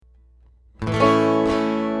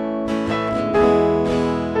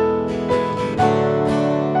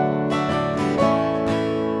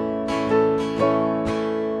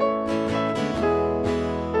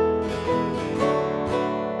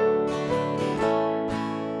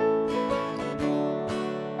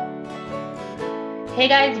Hey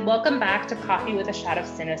guys, welcome back to Coffee with a Shot of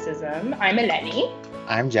Cynicism. I'm Eleni.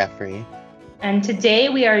 I'm Jeffrey. And today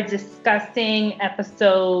we are discussing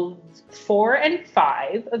episodes 4 and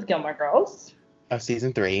 5 of Gilmore Girls. Of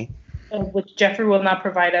season 3. Of which Jeffrey will not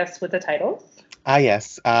provide us with the titles.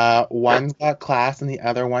 Yes. One's got class and the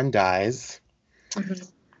other one dies. Mm-hmm.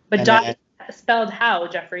 But die spelled how,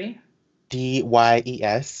 Jeffrey?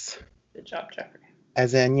 D-Y-E-S. Good job, Jeffrey.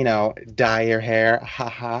 As in, dye your hair,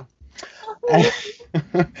 haha.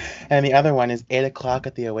 And the other one is 8 o'clock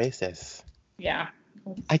at the Oasis. Yeah.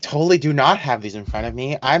 I totally do not have these in front of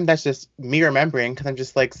me. That's just me remembering because I'm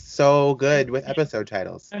just like so good with episode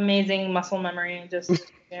titles. Amazing muscle memory. Just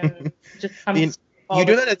comes. You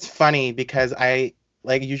do that. It's funny because I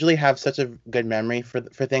usually have such a good memory for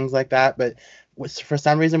things like that, but for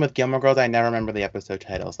some reason with Gilmore Girls, I never remember the episode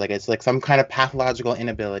titles. It's like some kind of pathological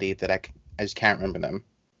inability that I just can't remember them.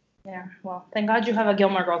 Yeah. Well, thank God you have a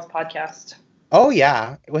Gilmore Girls podcast. Oh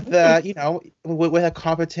yeah, with with a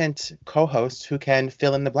competent co-host who can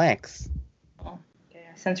fill in the blanks. Oh, okay.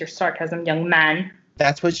 I sense your sarcasm, young man.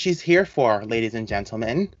 That's what she's here for, ladies and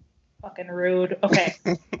gentlemen. Fucking rude. Okay.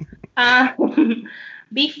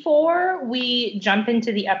 Before we jump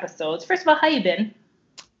into the episodes, first of all, how you been?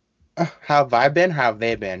 How have I been? How have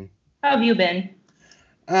they been? How have you been?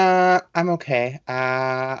 I'm okay.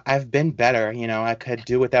 I've been better. I could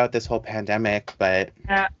do without this whole pandemic, but...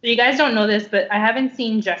 So you guys don't know this, but I haven't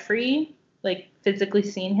seen Jeffrey, physically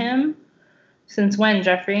seen him. Since when,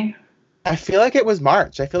 Jeffrey? I feel like it was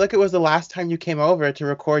March. I feel like it was the last time you came over to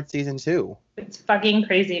record season 2. It's fucking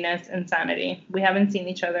craziness, insanity. We haven't seen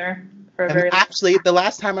each other for a very long time. Actually, the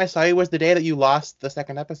last time I saw you was the day that you lost the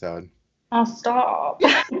second episode. Oh, stop.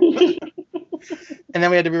 And then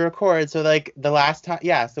we had to re-record, so the last time,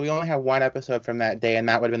 so we only have one episode from that day, and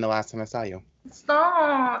that would have been the last time I saw you.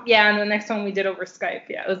 Stop. Yeah, and the next one we did over Skype.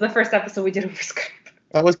 Yeah, it was the first episode we did over Skype.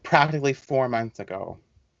 That was practically 4 months ago.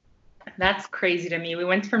 That's crazy to me. We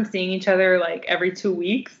went from seeing each other every 2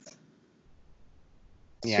 weeks.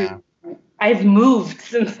 Yeah. I've moved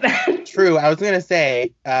since then. True. I was going to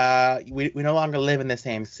say, we no longer live in the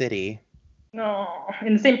same city. No,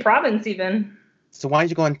 in the same province even. So why don't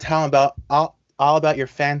you go and tell them about all about your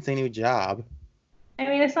fancy new job? I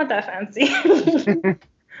mean, it's not that fancy.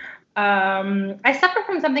 I suffer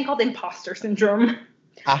from something called imposter syndrome.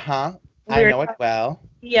 Uh-huh. I know it well.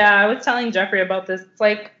 Yeah, I was telling Jeffrey about this. It's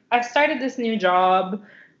I started this new job,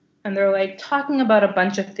 and they're talking about a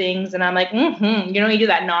bunch of things, and I'm like, mm-hmm. You do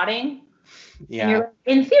that nodding? Yeah. And you're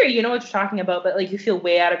in theory, you know what you're talking about, but you feel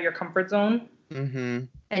way out of your comfort zone. Mm-hmm.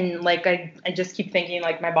 And I just keep thinking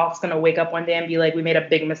my boss is gonna wake up one day and be like, we made a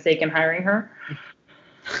big mistake in hiring her.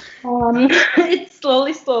 It's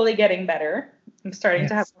slowly getting better. I'm starting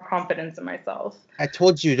to have more confidence in myself. I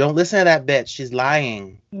told you, don't listen to that bitch. She's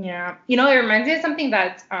lying. Yeah. It reminds me of something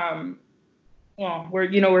that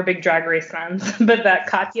we're big Drag Race fans, but that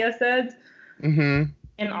Katya said in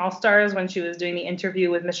All Stars when she was doing the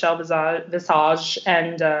interview with Michelle Visage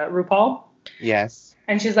and RuPaul. Yes.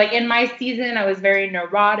 And she's like, in my season, I was very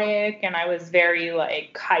neurotic and I was very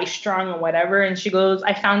high strung or whatever. And she goes,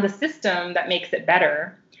 I found a system that makes it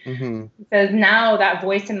better. Mm-hmm. Because now that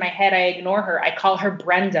voice in my head, I ignore her. I call her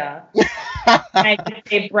Brenda. And I just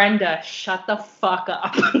say, Brenda, shut the fuck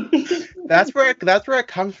up. That's where it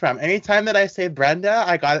comes from. Anytime that I say Brenda,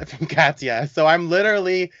 I got it from Katya. So I'm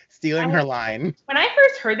literally stealing her line. When I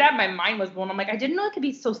first heard that, my mind was blown. I'm like, I didn't know it could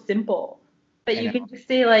be so simple. But you can just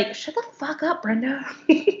say shut the fuck up, Brenda.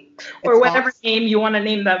 Or whatever name you want to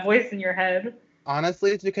name that voice in your head.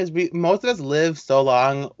 Honestly, it's because most of us live so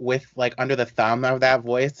long with under the thumb of that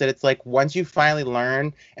voice that it's once you finally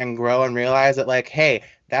learn and grow and realize that hey,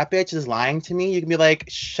 that bitch is lying to me, you can be like,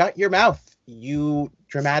 shut your mouth, you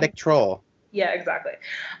dramatic troll. Yeah, exactly.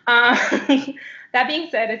 That being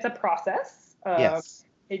said, it's a process. Yes.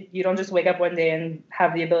 You don't just wake up one day and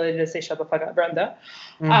have the ability to say, shut the fuck up, Brenda.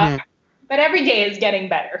 Mm-hmm. But every day is getting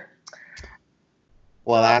better.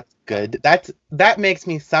 Well, that's good. That makes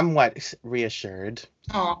me somewhat reassured.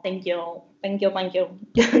 Oh, thank you.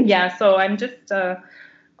 Yeah, so I'm just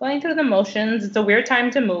going through the motions. It's a weird time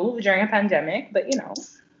to move during a pandemic, but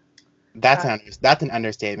That's an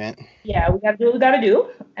understatement. Yeah, we got to do what we got to do.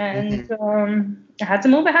 And I had to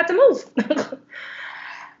move.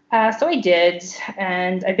 So I did,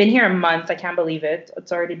 and I've been here a month. I can't believe it.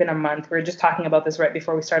 It's already been a month. We were just talking about this right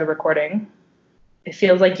before we started recording. It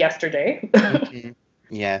feels like yesterday. Mm-hmm.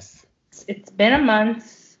 Yes. It's been a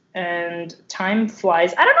month, and time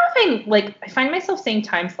flies. I don't know if I find myself saying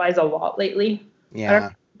time flies a lot lately. Yeah. I don't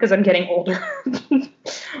know, because I'm getting older.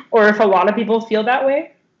 Or if a lot of people feel that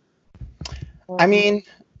way. I mean,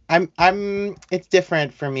 it's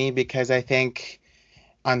different for me because I think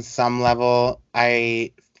on some level,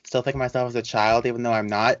 I still think of myself as a child, even though I'm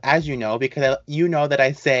not, as you know, because you know that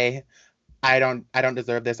I say I don't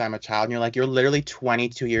deserve this. I'm a child, and you're like, you're literally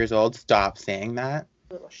 22 years old. Stop saying that.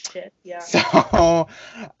 Little shit. Yeah. So,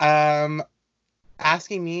 um,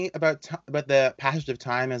 asking me about the passage of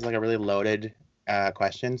time is like a really loaded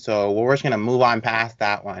question. So we're just gonna move on past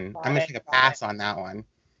that one. I'm gonna take a pass on that one.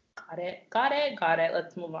 Got it.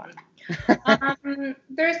 Let's move on.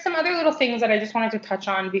 There's some other little things that I just wanted to touch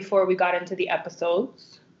on before we got into the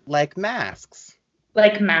episodes. Like masks.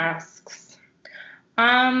 Like masks.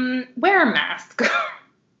 Wear a mask.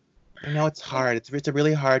 I know it's hard. It's a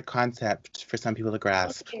really hard concept for some people to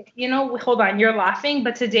grasp. Okay. You know, hold on, you're laughing,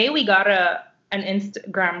 but today we got an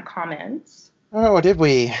Instagram comment. Oh, did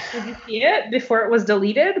we? Did you see it before it was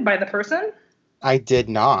deleted by the person? I did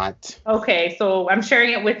not. Okay, so I'm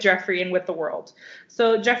sharing it with Jeffrey and with the world.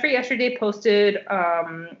 So Jeffrey yesterday posted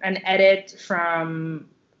an edit from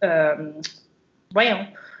Legally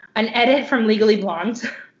Blonde.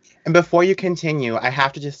 And before you continue, I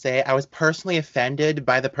have to just say I was personally offended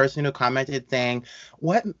by the person who commented saying,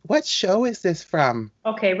 "What show is this from?"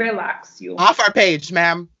 Okay, relax, you. Off our page,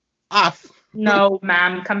 ma'am. Off. No,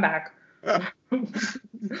 ma'am, come back.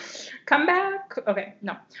 Come back. Okay,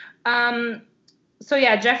 no. So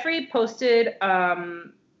yeah, Jeffrey posted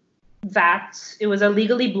that it was a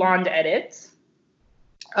Legally Blonde edit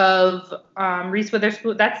of Reese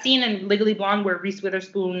Witherspoon. That scene in Legally Blonde where Reese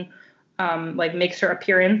Witherspoon like makes her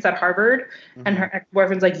appearance at Harvard, and her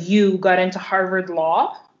ex-boyfriend's like, "You got into Harvard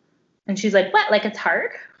Law," and she's like, "What? Like it's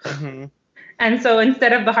hard?" And so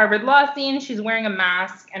instead of the Harvard Law scene, she's wearing a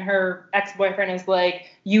mask, and her ex-boyfriend is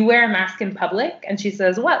like, "You wear a mask in public?" And she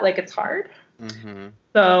says, "What? Like it's hard?"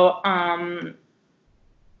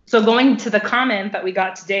 So going to the comment that we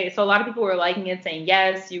got today, so a lot of people were liking it, saying,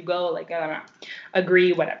 "Yes, you go," like, I don't know,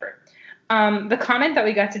 agree, whatever. The comment that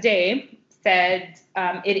we got today said,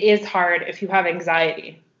 "It is hard if you have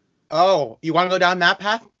anxiety." Oh, you want to go down that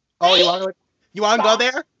path? Oh, you want to go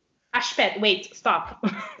there? Ashpet, wait, stop.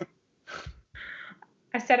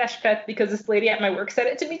 I said Ashpet because this lady at my work said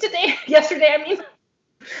it to me yesterday, I mean.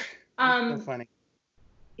 So funny.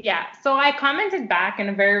 Yeah, so I commented back in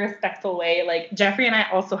a very respectful way, like, Jeffrey and I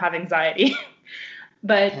also have anxiety.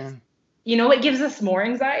 But you know what gives us more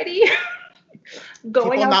anxiety?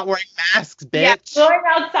 People not wearing masks, bitch. Yeah, going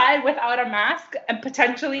outside without a mask and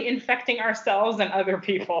potentially infecting ourselves and other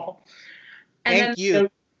people. And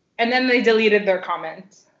then they deleted their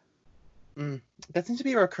comments. That seems to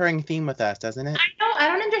be a recurring theme with us, doesn't it? I know. I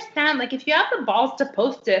don't understand. Like, if you have the balls to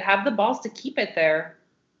post it, have the balls to keep it there.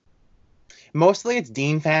 Mostly it's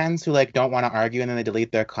Dean fans who like don't want to argue and then they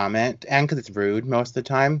delete their comment, and because it's rude most of the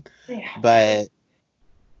time. Yeah. But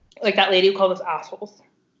like that lady who called us assholes.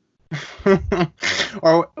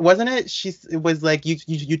 Or wasn't it? It was like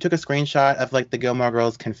you took a screenshot of like the Gilmore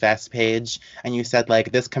Girls confess page, and you said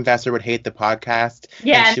like this confessor would hate the podcast.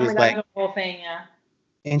 Yeah, and she was like the whole thing. Yeah.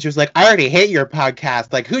 And she was like, "I already hate your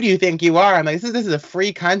podcast. Like, who do you think you are?" I'm like, "This is a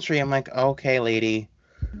free country." I'm like, "Okay, lady,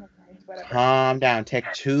 calm down.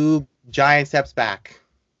 Take 2 giant steps back."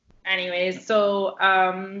 Anyways, so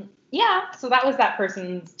yeah, so that was that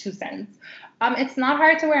person's 2 cents. It's not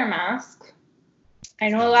hard to wear a mask. I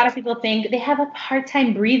know a lot of people think they have a hard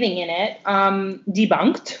time breathing in it.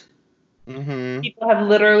 Debunked. People have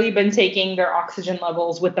literally been taking their oxygen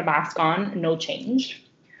levels with the mask on, no change.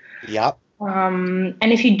 Yep. And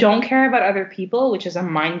if you don't care about other people, which is a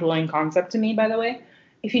mind-blowing concept to me, by the way,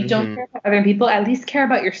 if you don't care about other people, at least care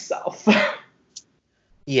about yourself.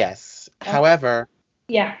 Yes. However.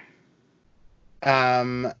 Yeah.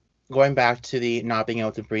 Going back to the not being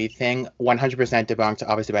able to breathe thing, 100% debunked,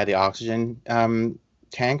 obviously, by the oxygen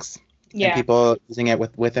tanks. Yeah. And people using it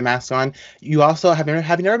with a mask on. You also have you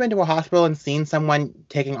never been to a hospital and seen someone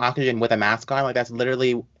taking oxygen with a mask on? Like, that's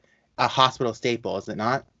literally a hospital staple, is it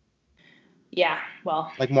not? Yeah,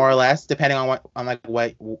 well. Like, more or less, depending on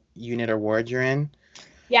what unit or ward you're in.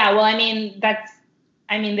 Yeah, well, I mean,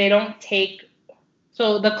 they don't take.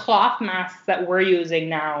 So the cloth masks that we're using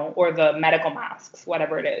now, or the medical masks,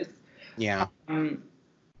 whatever it is. Yeah.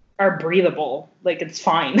 Are breathable. Like, it's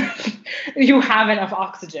fine. You have enough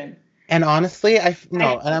oxygen. And honestly, and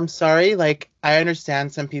I'm sorry, like, I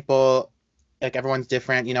understand some people, like, everyone's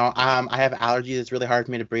different, you know, I have allergies. It's really hard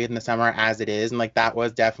for me to breathe in the summer as it is. And like, that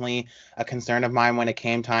was definitely a concern of mine when it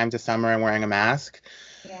came time to summer and wearing a mask.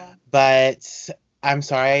 Yeah. But I'm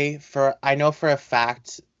sorry, I know for a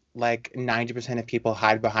fact, like 90% of people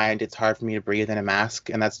hide behind it's hard for me to breathe in a mask.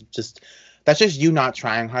 And that's just you not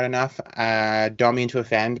trying hard enough. Don't mean to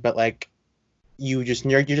offend, but like, you're just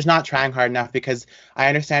not trying hard enough, because I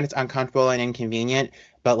understand it's uncomfortable and inconvenient,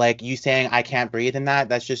 But like you saying I can't breathe in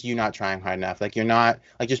that's just you not trying hard enough. Like you're not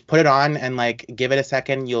like just put it on and like give it a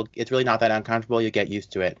second. It's really not that uncomfortable. You get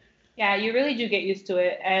used to it. Yeah, you really do get used to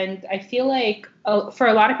it. And I feel like for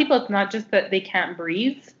a lot of people, it's not just that they can't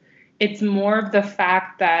breathe, it's more of the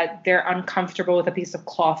fact that they're uncomfortable with a piece of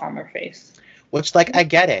cloth on their face. Which like I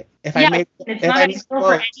get it. Yeah, it's not ideal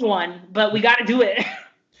for anyone, but we got to do it.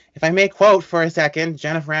 If I may quote for a second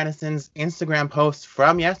Jennifer Aniston's Instagram post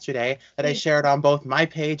from yesterday that I shared on both my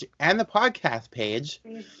page and the podcast page,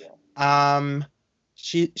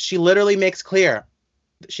 she literally makes clear.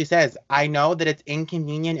 She says, I know that it's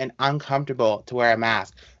inconvenient and uncomfortable to wear a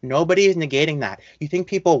mask. Nobody is negating that. You think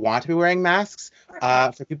people want to be wearing masks?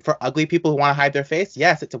 For ugly people who want to hide their face?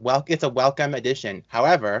 Yes, it's a welcome addition.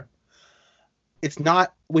 However, it's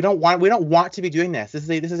not. We don't want to be doing this. This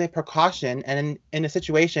is a precaution, and in a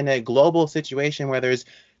situation, a global situation where there's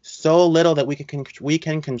so little that we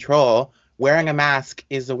can control, wearing a mask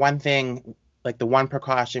is the one thing, like the one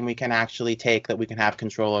precaution we can actually take that we can have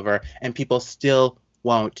control over, and people still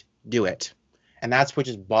won't do it. And that's what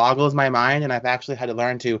just boggles my mind. And I've actually had to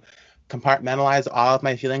learn to compartmentalize all of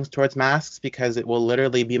my feelings towards masks because it will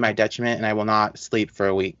literally be my detriment and I will not sleep for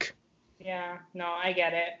a week. Yeah, no, I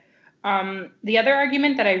get it. The other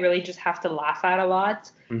argument that I really just have to laugh at a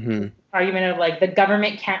lot, argument of like, the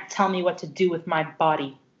government can't tell me what to do with my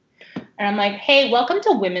body. And I'm like, hey, welcome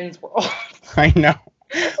to women's world. I know.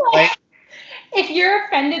 Like, if you're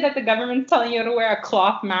offended that the government's telling you to wear a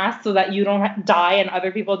cloth mask so that you don't die and other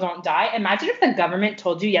people don't die, imagine if the government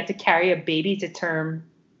told you had to carry a baby to term.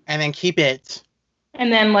 And then keep it.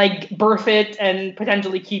 And then, like, birth it and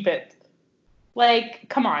potentially keep it. Like,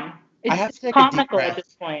 come on. It's comical at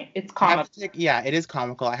this point. It's comical. It is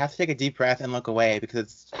comical. I have to take a deep breath and look away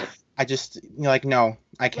because no,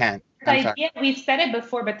 I can't. We've said it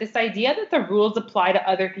before, but this idea that the rules apply to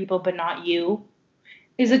other people but not you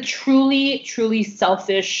is a truly, truly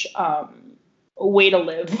selfish way to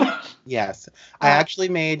live. Yes. I actually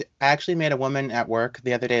made a woman at work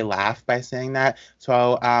the other day laugh by saying that.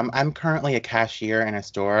 So I'm currently a cashier in a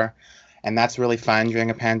store, and that's really fun during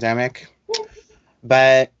a pandemic.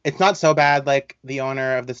 But it's not so bad. Like the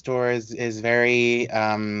owner of the store is very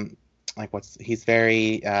he's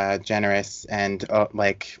very generous and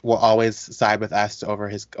will always side with us over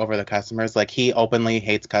the customers. Like he openly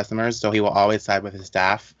hates customers, so he will always side with his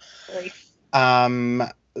staff. Right.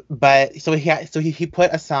 But he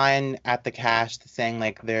put a sign at the cash saying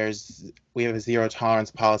like we have a zero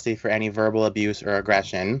tolerance policy for any verbal abuse or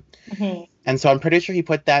aggression. Mm-hmm. And so I'm pretty sure he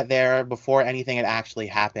put that there before anything had actually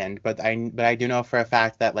happened. But I do know for a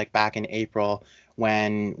fact that like back in April,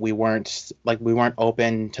 when we weren't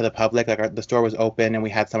open to the public, like the store was open and we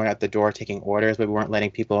had someone at the door taking orders, but we weren't letting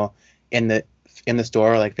people in the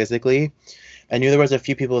store like physically. I knew there was a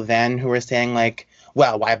few people then who were saying like,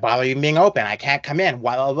 well, why bother you being open? I can't come in,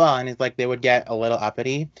 blah, blah, blah. And it's like they would get a little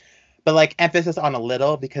uppity. But like emphasis on a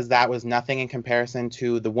little, because that was nothing in comparison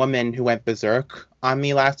to the woman who went berserk on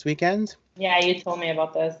me last weekend. Yeah, you told me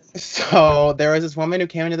about this. So there was this woman who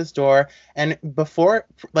came into the store, and before,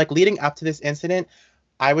 like leading up to this incident,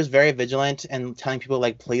 I was very vigilant and telling people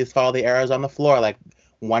like, please follow the arrows on the floor. Like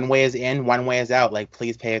one way is in, one way is out. Like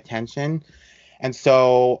please pay attention. And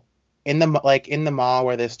so in the mall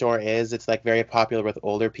where this store is, it's like very popular with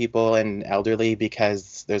older people and elderly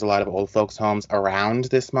because there's a lot of old folks' homes around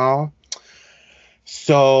this mall.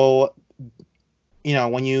 So,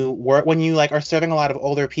 when you like are serving a lot of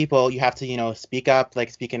older people, you have to, speak up, like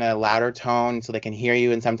speak in a louder tone so they can hear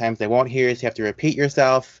you. And sometimes they won't hear you, so you have to repeat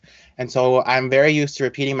yourself. And so I'm very used to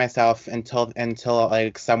repeating myself until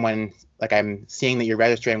like someone, like I'm seeing that you're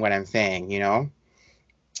registering what I'm saying,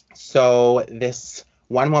 So this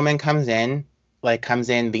one woman comes in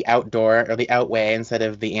the outdoor or the out way instead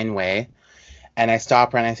of the in way. And I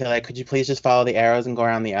stop her and I say, like, could you please just follow the arrows and go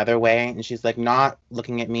around the other way? And she's like not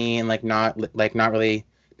looking at me and not really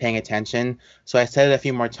paying attention. So I said it a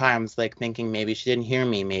few more times, like thinking maybe she didn't hear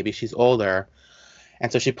me, maybe she's older.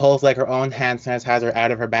 And so she pulls like her own hand sanitizer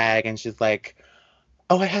out of her bag and she's like,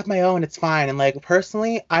 oh, I have my own, it's fine. And like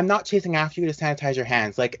personally, I'm not chasing after you to sanitize your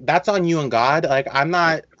hands. Like that's on you and God. Like I'm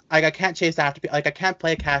not, like I can't chase after people. Like I can't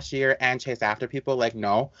play cashier and chase after people. Like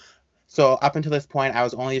no. So up until this point, I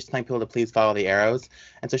was only just telling people to please follow the arrows.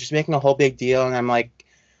 And so she's making a whole big deal. And I'm like,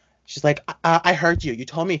 she's like, I heard you. You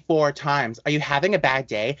told me 4 times. Are you having a bad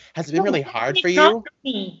day? Has it been really hard for you?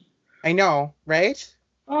 I know, right?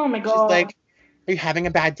 Oh my God. She's like, are you having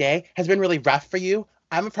a bad day? Has it been really rough for you?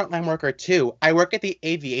 I'm a frontline worker too. I work at the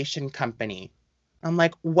aviation company. I'm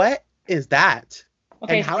like, what is that?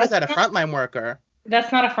 Okay, and how is that a frontline worker?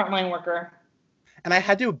 That's not a frontline worker. And I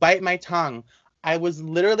had to bite my tongue. I was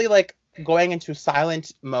literally like going into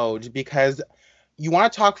silent mode because you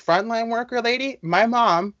want to talk frontline worker, lady? My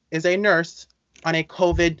mom is a nurse on a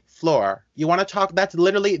COVID floor. You want to talk? That's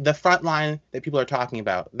literally the front line that people are talking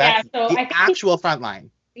about. Yeah, That's so the I think actual front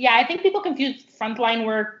line. yeah, I think people confuse frontline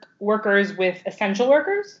workers with essential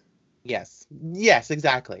workers. Yes. Yes,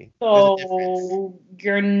 exactly. There's a difference. So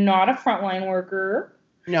you're not a frontline worker.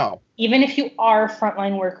 No. Even if you are a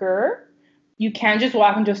frontline worker, you can't just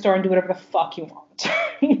walk into a store and do whatever the fuck you want.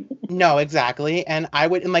 No, exactly. And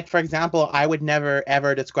like, for example, I would never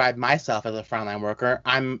ever describe myself as a frontline worker.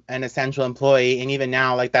 I'm an essential employee. And even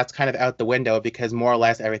now, like, that's kind of out the window because more or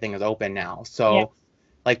less everything is open now. Yeah. So,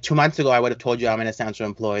 like, 2 months ago, I would have told you I'm an essential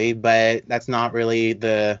employee, but that's not really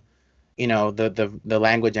the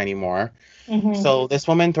language anymore. Mm-hmm. So this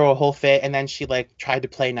woman threw a whole fit, and then she like tried to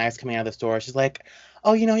play nice coming out of the store. She's like,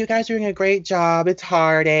 "Oh, you guys are doing a great job. It's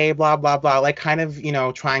hard, eh? Blah blah blah." Like kind of,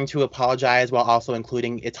 trying to apologize while also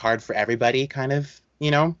including it's hard for everybody, kind of.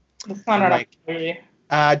 That's not I'm an like, apology.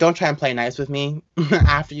 don't try and play nice with me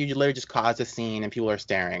after you literally just caused a scene and people are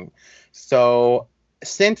staring. So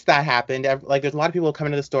since that happened, like there's a lot of people come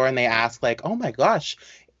into the store and they ask like, "Oh my gosh,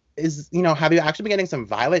 have you actually been getting some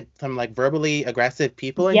like verbally aggressive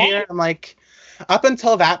people in Yeah. here?" I'm like, up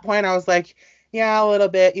until that point, I was like, yeah, a little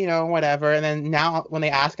bit, whatever. And then now when they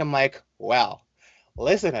ask, I'm like, well,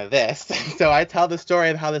 listen to this. So I tell the story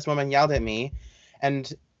of how this woman yelled at me,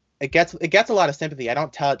 and it gets a lot of sympathy. I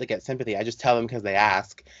don't tell it to get sympathy. I just tell them because they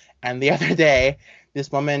ask. And the other day, this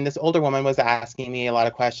older woman was asking me a lot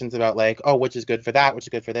of questions about like, oh, which is good for that, which is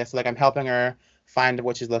good for this. So like I'm helping her find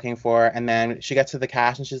what she's looking for, and then she gets to the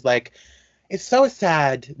cash and she's like, it's so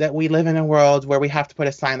sad that we live in a world where we have to put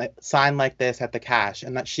a sign like this at the cash,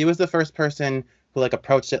 and that she was the first person who like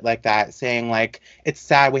approached it like that, saying like it's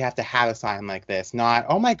sad we have to have a sign like this, not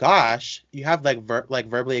oh my gosh you have like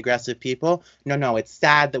verbally aggressive people. No, it's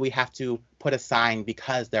sad that we have to put a sign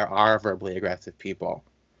because there are verbally aggressive people.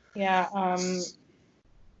 Yeah.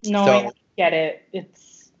 No, I So get it.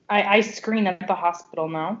 I screen at the hospital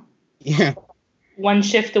now. yeah. One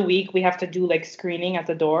shift a week, we have to do like screening at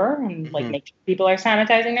the door and like Hmm. make sure people are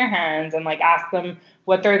sanitizing their hands and like ask them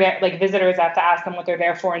what they're there. Like visitors have to ask them what they're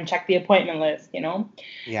there for and check the appointment list.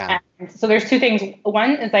 Yeah. And so there's two things.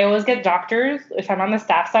 One is I always get doctors. If I'm on the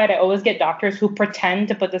staff side, I always get doctors who pretend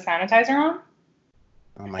to put the sanitizer on.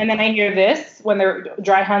 Oh my And then god. I hear this when their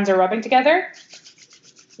dry hands are rubbing together.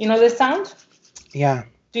 You know this sound? Yeah.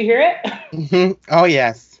 Do you hear it? Oh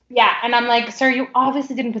yes. Yeah, and I'm like, sir, you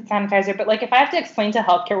obviously didn't put sanitizer, but like if I have to explain to a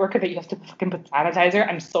healthcare worker that you have to fucking put sanitizer,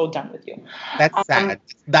 I'm so done with you. That's sad.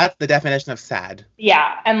 That's the definition of sad.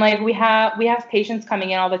 Yeah, and like we have patients coming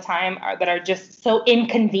in all the time that are just so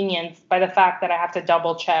inconvenienced by the fact that I have to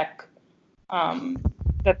double check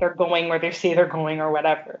that they're going where they say they're going or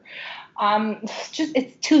whatever.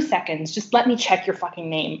 It's 2 seconds. Just let me check your fucking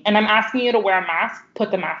name. And I'm asking you to wear a mask.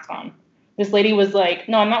 Put the mask on. This lady was like,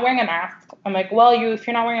 "No, I'm not wearing a mask." I'm like, "Well, if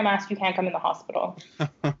you're not wearing a mask, you can't come in the hospital."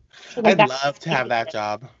 Like, I'd love to have that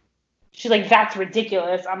job. She's like, "That's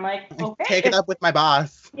ridiculous." I'm like, "Okay." Take it up with my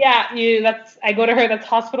boss. Yeah, I go to her, that's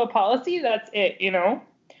hospital policy, that's it.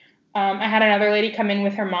 I had another lady come in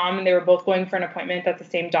with her mom, and they were both going for an appointment at the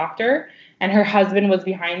same doctor, and her husband was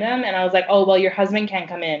behind them, and I was like, "Oh, well, your husband can't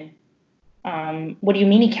come in." What do you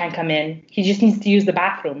mean he can't come in? He just needs to use the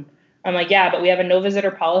bathroom. I'm like, "Yeah, but we have a no visitor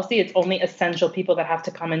policy. It's only essential people that have to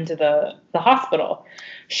come into the hospital."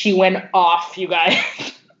 She went off, you guys.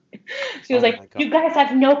 She was like, "You guys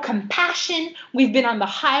have no compassion. We've been on the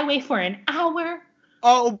highway for an hour."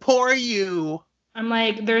 Oh, poor you. I'm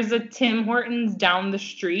like, "There's a Tim Hortons down the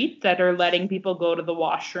street that are letting people go to the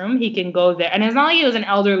washroom. He can go there." And it's not like he was an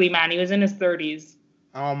elderly man. He was in his 30s.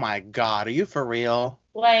 Oh my god, are you for real?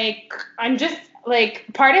 Like, I'm just, like,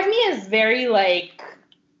 part of me is very, like,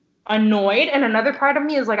 annoyed. And another part of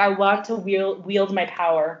me is, like, I want to wield my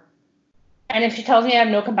power. And if she tells me I have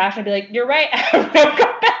no compassion, I'd be like, "You're right, I have no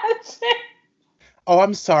compassion." Oh,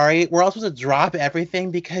 I'm sorry. We're all supposed to drop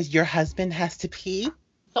everything because your husband has to pee?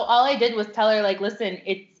 So all I did was tell her, like, "Listen,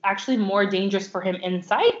 it's actually more dangerous for him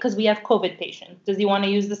inside because we have COVID patients. Does he want to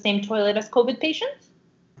use the same toilet as COVID patients?"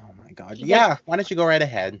 Oh my god. Yeah, why don't you go right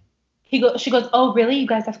ahead? She goes, "Oh, really? You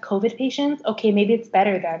guys have COVID patients? Okay, maybe it's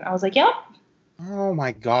better then." I was like, "Yep." Oh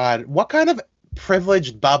my god. What kind of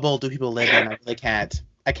privileged bubble do people live in? I really can't.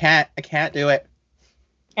 I can't do it.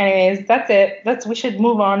 Anyways, that's it. We should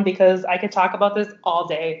move on because I could talk about this all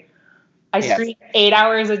day. I Yes. stream 8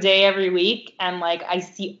 hours a day every week, and like I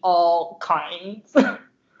see all kinds.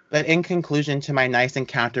 But in conclusion to my nice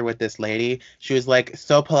encounter with this lady, she was like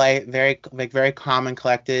so polite, very calm and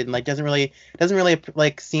collected, and like doesn't really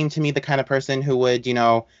like seem to me the kind of person who would,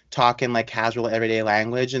 talk in like casual everyday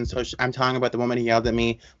language. And so I'm telling her about the woman who yelled at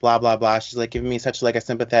me, blah blah blah. She's like giving me such like a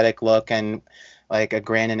sympathetic look and like a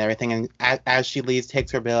grin and everything. And as she leaves,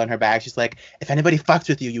 takes her bill in her bag. She's like, "If anybody fucks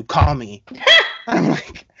with you, you call me." I'm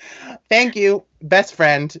like, "Thank you, best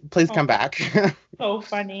friend. Please come back." So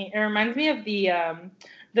funny. It reminds me of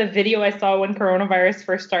the video I saw when coronavirus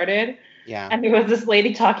first started. Yeah. And there was this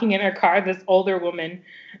lady talking in her car, this older woman,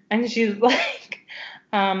 and she's like,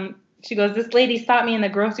 she goes, "This lady stopped me in the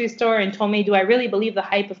grocery store and told me, do I really believe the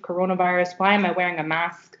hype of coronavirus? Why am I wearing a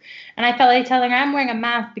mask?" And I felt like telling her, "I'm wearing a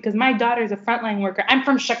mask because my daughter's a frontline worker. I'm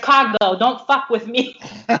from Chicago. Don't fuck with me."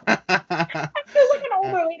 I feel like an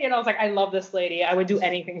older lady, and I was like, I love this lady. I would do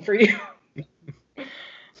anything for you.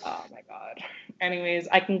 Oh my God. Anyways,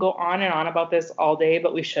 I can go on and on about this all day,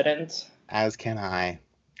 but we shouldn't. As can I.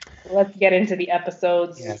 Let's get into the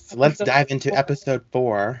episodes. Yes, let's dive into episode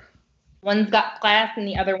 4. One's got class and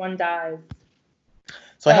the other one dies.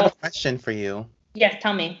 So I have a question for you. Yes,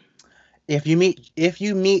 tell me. If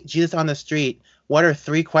you meet Jesus on the street, what are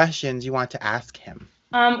 3 questions you want to ask him?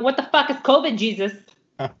 What the fuck is COVID, Jesus?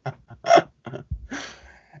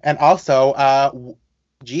 And also,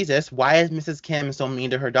 Jesus, why is Mrs. Kim so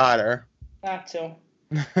mean to her daughter? That too.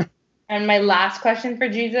 And my last question for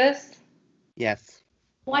Jesus? Yes.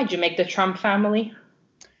 Why'd you make the Trump family?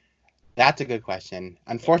 That's a good question.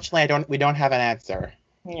 Unfortunately, we don't have an answer.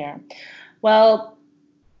 Yeah. Well,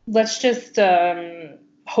 let's just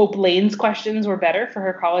hope Lane's questions were better for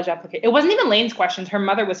her college application. It wasn't even Lane's questions. Her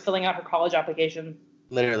mother was filling out her college application.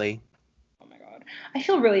 Literally. Oh my God. I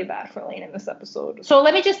feel really bad for Lane in this episode. So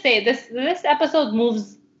let me just say, this episode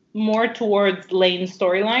moves more towards Lane's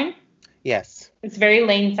storyline. Yes. It's very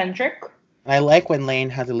Lane-centric. I like when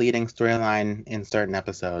Lane has a leading storyline in certain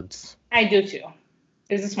episodes. I do too.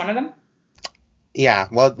 Is this one of them? Yeah,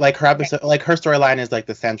 well, like her episode, like her storyline is like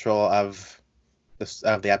the central of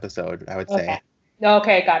the episode, I would say.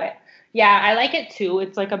 Okay, got it. Yeah, I like it too.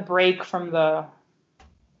 It's like a break from the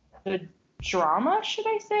drama, should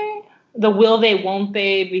I say? The will they, won't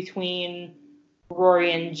they between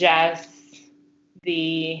Rory and Jess.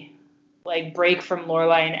 The like break from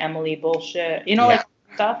Lorelai and Emily bullshit. Like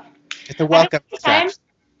stuff. It's a welcome stretch.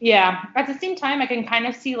 Yeah. At the same time, I can kind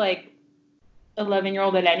of see like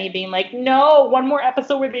 11-year-old Eleni being like, no, one more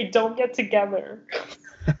episode where they don't get together.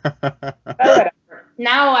 Whatever.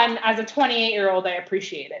 Now, as a 28-year-old, I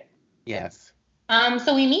appreciate it. Yes.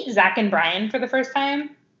 So we meet Zach and Brian for the first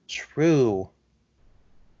time. True.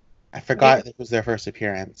 I forgot it was their first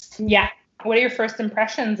appearance. Yeah. What are your first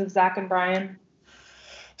impressions of Zach and Brian?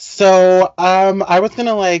 So, I was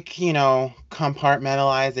gonna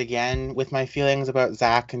compartmentalize again with my feelings about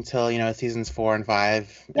Zach until, seasons 4 and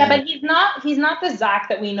 5. Yeah, but he's not the Zach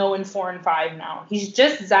that we know in 4 and 5 now. He's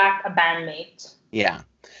just Zach, a bandmate. Yeah.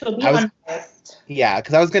 So be unbiased. Yeah,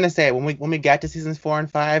 because I was gonna say when we get to seasons 4 and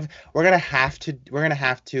 5, we're gonna have to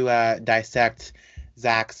dissect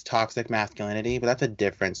Zach's toxic masculinity, but that's a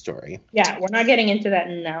different story. Yeah, we're not getting into that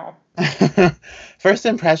now. First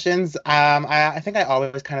impressions, I think I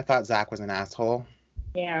always kind of thought Zach was an asshole.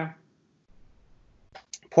 Yeah.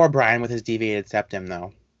 Poor Brian with his deviated septum,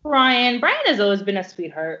 though. Brian has always been a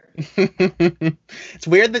sweetheart. It's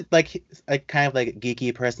weird that like kind of like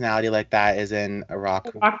geeky personality like that is in a rock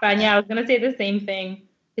band. Yeah, I was gonna say the same thing.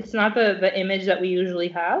 It's not the image that we usually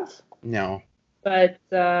have. No. But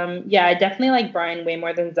yeah, I definitely like Brian way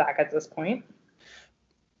more than Zach at this point.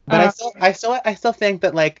 But I still think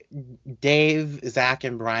that like Dave, Zach,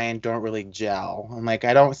 and Brian don't really gel. I'm like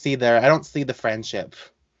I don't see the friendship.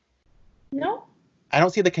 No. I don't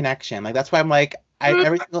see the connection. Like that's why I'm like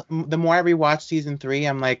the more I rewatch season 3,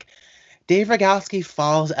 I'm like Dave Rogalski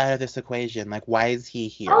falls out of this equation. Like why is he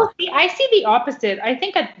here? Oh, see, I see the opposite. I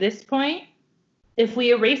think at this point, if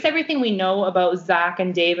we erase everything we know about Zach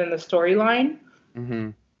and Dave in the storyline,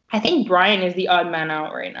 I think Brian is the odd man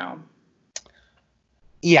out right now.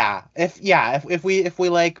 Yeah, if we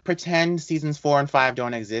like pretend seasons 4 and 5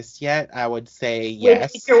 don't exist yet, I would say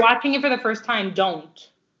yes. If you're watching it for the first time, don't.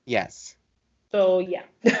 Yes. So yeah.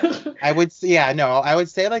 I would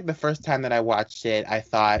say like the first time that I watched it, I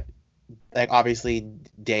thought like obviously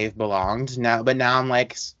Dave belonged. Now I'm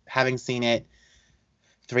like having seen it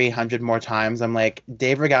 300 more times, I'm like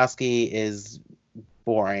Dave Rogalski is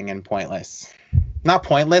boring and pointless. Not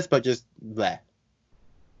pointless, but just bleh.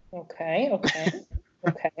 Okay.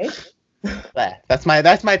 Bleh. That's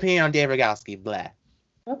my opinion on Dave Rogalski. Bleh.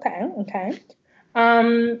 Okay.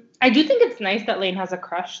 I do think it's nice that Lane has a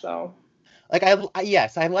crush, though. Like I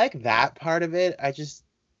like that part of it. I just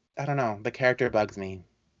I don't know. The character bugs me.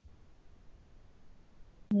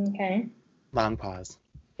 Okay. Long pause.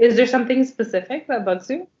 Is there something specific that bugs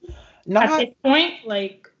you at Not this point?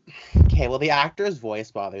 Like, okay. Well, the actor's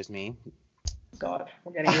voice bothers me. God,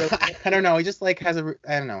 we're getting really. I don't know. He just like has a.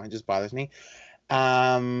 I don't know. It just bothers me.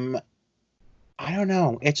 Um, I don't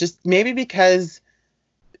know. It's just maybe because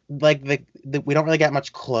like the we don't really get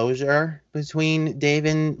much closure between Dave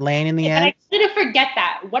and Lane in the Okay, but I end. couldn't forget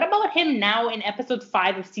that. What about him now in episode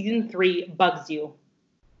 5 of season 3 bugs you?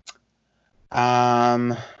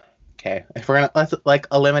 Um, okay. If we're gonna let's like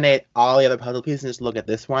eliminate all the other puzzle pieces and just look at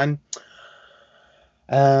this one.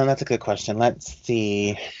 That's a good question. Let's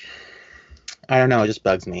see. I don't know. It just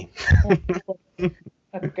bugs me.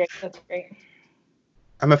 That's great. That's great.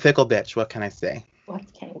 I'm a fickle bitch. What can I say? What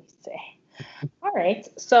can we say? All right.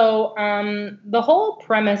 So, the whole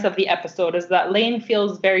premise of the episode is that Lane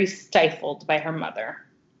feels very stifled by her mother.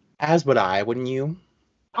 As would I, wouldn't you?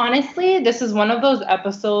 Honestly, this is one of those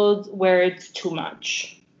episodes where it's too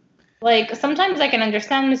much. Like, sometimes I can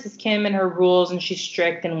understand Mrs. Kim and her rules and she's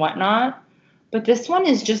strict and whatnot, but this one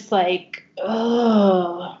is just like,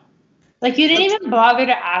 ugh. Like, you didn't even bother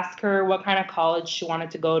to ask her what kind of college she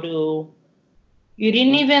wanted to go to. You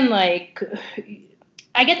didn't even, like,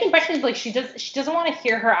 I get the impression like she doesn't want to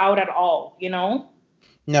hear her out at all, you know?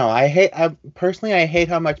 No, personally, I hate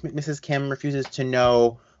how much Mrs. Kim refuses to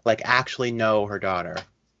know, like, actually know her daughter.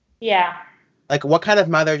 Yeah. Like, what kind of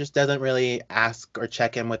mother just doesn't really ask or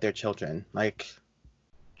check in with their children? Like,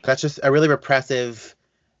 that's just a really repressive,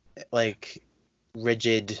 like,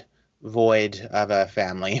 rigid void of a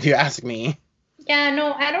family, if you ask me. Yeah,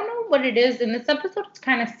 no, I don't know what it is. In this episode, it's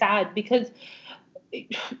kind of sad because,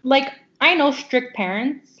 like, I know strict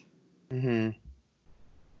parents. Hmm.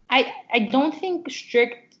 I don't think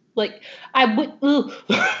strict like I would. Ugh,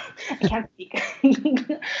 I can't speak.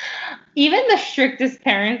 Even the strictest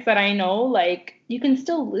parents that I know, like you can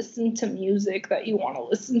still listen to music that you want to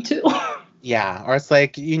listen to. Yeah, or it's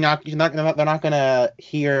like they're not gonna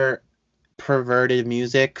hear perverted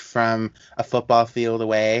music from a football field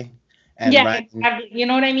away and Yeah, run. exactly. You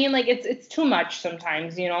know what I mean? Like it's too much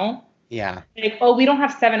sometimes. You know. Yeah, Like, oh, we don't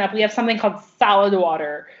have 7 Up. We have something called salad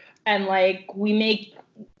water. And like we make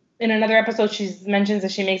in another episode she mentions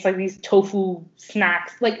that she makes like these tofu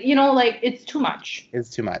snacks. Like, you know, like it's too much. it's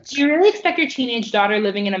too Do much. you really expect your teenage daughter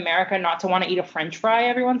living in America not to want to eat a French fry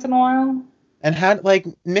every once in a while? And how like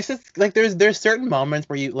Mrs. like there's certain moments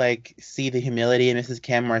where you like see the humility in Mrs.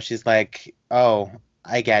 Kim where she's like, "Oh,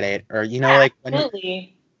 I get it," or you know, Yeah, like when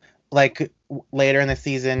absolutely. like later in the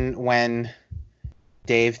season when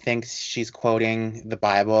Dave thinks she's quoting the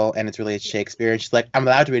Bible and it's really Shakespeare, and she's like, "I'm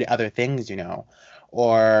allowed to read other things, you know,"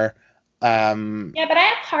 or Yeah, but I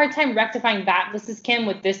have a hard time rectifying that Mrs. Kim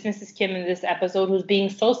with this Mrs. Kim in this episode who's being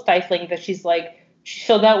so stifling that she's like she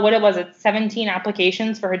filled out what it was, it 17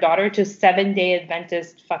 applications for her daughter to 7-day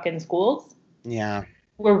Adventist fucking schools yeah.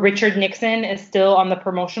 where Richard Nixon is still on the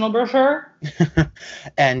promotional brochure.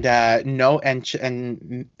 And no,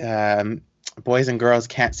 and boys and girls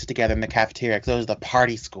can't sit together in the cafeteria because those are the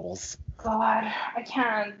party schools. God, I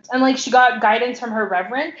can't. And like she got guidance from her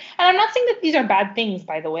reverend. And I'm not saying that these are bad things,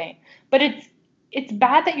 by the way, but it's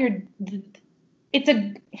bad that you're. It's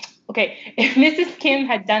a okay. If Mrs. Kim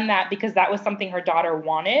had done that because that was something her daughter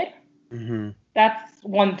wanted, Hmm. that's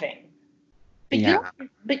one thing. But you Yeah. don't.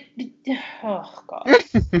 But oh God,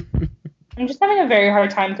 I'm just having a very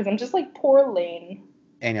hard time because I'm just like poor Lane.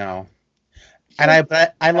 I know. I And feel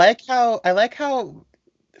I like how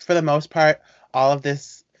for the most part all of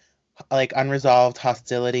this like unresolved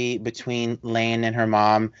hostility between Lane and her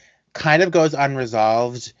mom kind of goes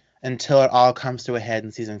unresolved until it all comes to a head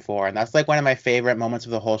in season 4. And that's like one of my favorite moments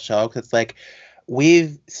of the whole show because it's like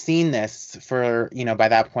we've seen this for, you know, by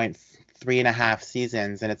that point 3.5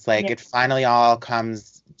 seasons, and it's like yeah, it finally all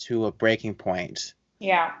comes to a breaking point.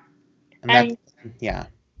 yeah. And that's And yeah.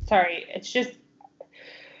 sorry, it's just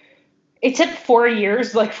it took 4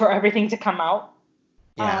 years like for everything to come out.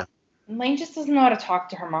 Um, Yeah. Lane just doesn't know how to talk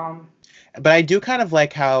to her mom. But I do kind of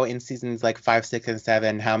like how in seasons like 5, 6, and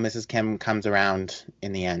 7, how Mrs. Kim comes around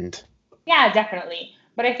in the end. Yeah, definitely.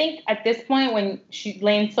 But I think at this point, when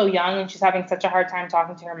Lane's so young and she's having such a hard time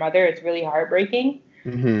talking to her mother, it's really heartbreaking. Hmm.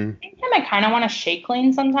 At the same time, I kind of want to shake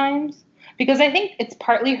Lane sometimes because I think it's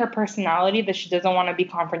partly her personality that she doesn't want to be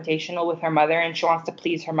confrontational with her mother and she wants to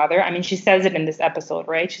please her mother. I mean, she says it in this episode,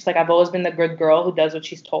 right? She's like, I've always been the good girl who does what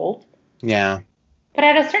she's told. Yeah. But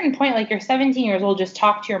at a certain point, like you're 17 years old, just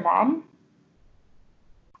talk to your mom.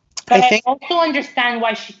 But I I think, also understand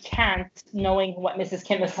why she can't, knowing what Mrs.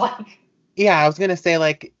 Kim is like. yeah, I was gonna say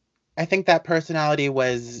like I think that personality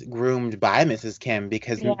was groomed by Mrs. Kim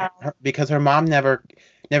Yeah. because her mom never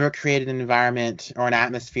created an environment or an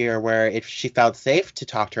atmosphere where if she felt safe to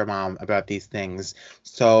talk to her mom about these things.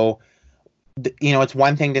 So it's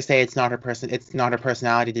one thing to say it's not her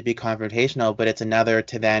personality to be confrontational, but it's another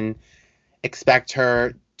to then expect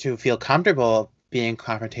her to feel comfortable being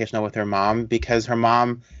confrontational with her mom because her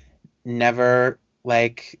mom never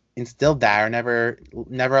like instilled that or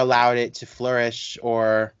never allowed it to flourish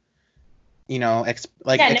or Yeah, never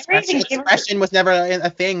even gave her. expression was never a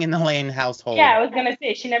thing in the Lane household. Yeah, I was gonna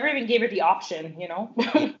say she never even gave her the option. Yeah.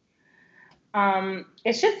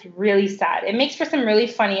 It's just really sad. It makes for some really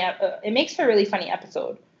funny. It makes for a really funny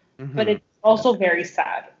episode, but Hmm. it's also very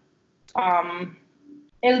sad. Um,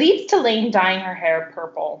 it leads to Lane dyeing her hair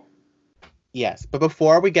purple. Yes, but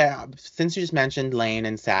before we since you just mentioned Lane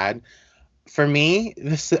and sad, for me,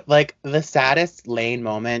 the saddest Lane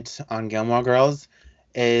moment on Gilmore Girls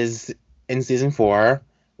is in season 4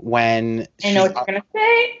 when I know she's what you're gonna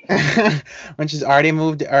say. when she's already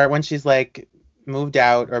moved or when she's like moved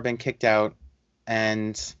out or been kicked out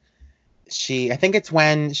and I think it's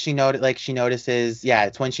when she notices, yeah,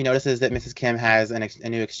 it's when she notices that Mrs. Kim has a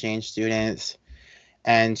new exchange student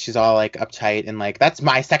and she's all like uptight and like that's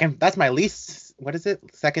my least, what is it,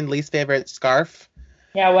 second least favorite scarf.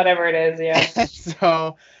 Yeah, whatever it is. Yeah.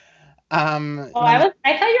 So Oh, then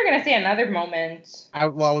I thought you were gonna say another moment.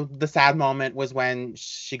 well, the sad moment was when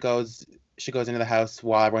she goes into the house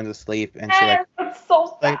while everyone's asleep and she Yes, that's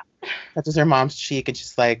so sad. like touches her mom's cheek and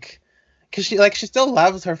she's like, because she still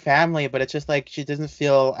loves her family, but it's just like she doesn't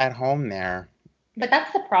feel at home there. But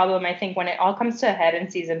that's the problem, I think, when it all comes to a head in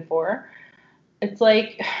season 4. It's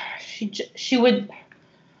like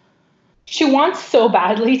she wants so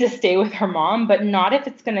badly to stay with her mom, but not if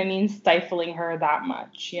it's gonna mean stifling her that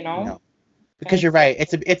much, you know? No, because you're right.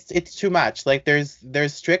 It's too much. Like there's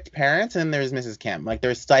strict parents and there's Mrs. Kim. Like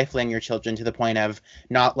they're stifling your children to the point of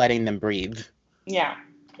not letting them breathe. Yeah,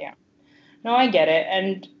 yeah. No, I get it.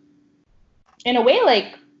 And in a way,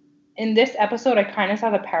 like in this episode, I kind of saw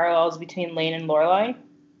the parallels between Lane and Lorelai.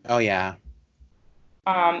 Oh yeah.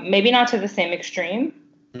 Maybe not to the same extreme.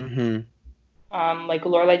 Mm-hmm. Like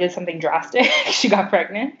Lorelai did something drastic; she got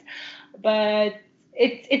pregnant. But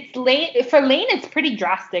it's Lane for Lane. It's pretty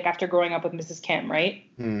drastic after growing up with Mrs. Kim, right?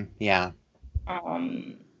 Yeah.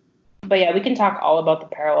 Um, but yeah, we can talk all about the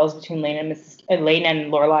parallels between Lane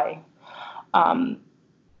and Lorelai. Um,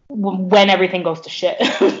 when everything goes to shit.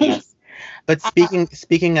 Yes. But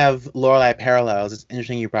speaking of Lorelai parallels, it's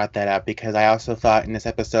interesting you brought that up because I also thought in this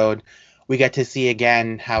episode we get to see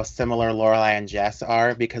again how similar Lorelai and Jess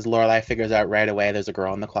are because Lorelai figures out right away there's a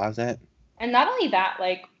girl in the closet. And not only that,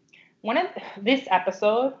 like one of this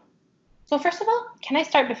episode. So first of all, can I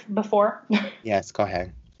start before? Yes, go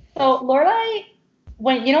ahead. So Lorelai,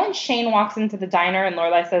 when Shane walks into the diner and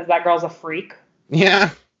Lorelai says that girl's a freak. Yeah.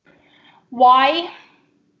 Why?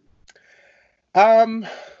 Um,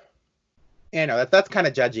 that's kind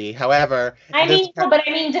of judgy. However,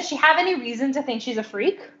 Does she have any reason to think she's a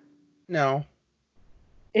freak? no,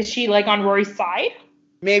 Is she like on Rory's side?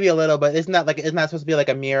 maybe a little, but isn't that supposed to be like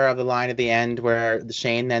a mirror of the line at the end where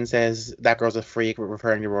Shane then says that girl's a freak,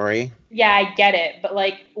 referring to Rory? Yeah, I get it, but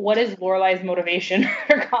like, what is Lorelai's motivation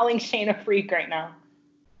for calling Shane a freak right now?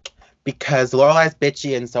 Because Lorelai's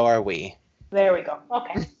bitchy and so are we. There we go.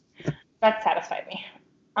 Okay, that satisfied me.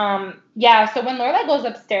 Yeah. So when Lorelai goes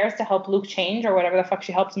upstairs to help Luke change or whatever the fuck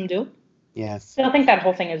she helps him do, Yes. I still think that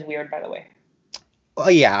whole thing is weird, by the way. Oh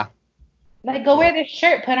yeah. Like, go wear this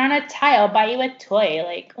shirt, put on a tie, I'll buy you a toy.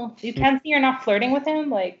 Like, oh, you can't see you're not flirting with him?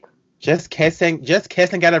 Like, just kiss and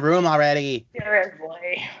get a room already.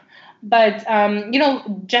 Seriously. But,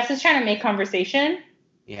 Jess is trying to make conversation.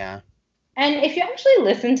 Yeah. And if you actually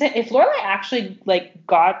if Lorelai actually, like,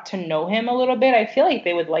 got to know him a little bit, I feel like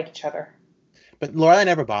they would like each other. But Lorelai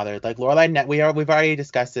never bothered. Like, we've already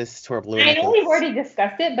discussed this to our blue. I know we've already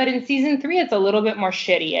discussed it, but in season 3, it's a little bit more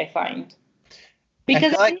shitty, I find.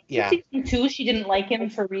 Because in season 2, she didn't like him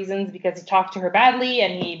for reasons because he talked to her badly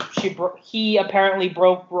and he apparently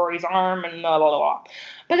broke Rory's arm and blah, blah, blah.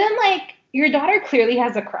 But then, like, your daughter clearly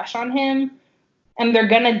has a crush on him and they're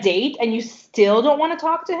going to date and you still don't want to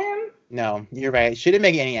talk to him? No, you're right. She didn't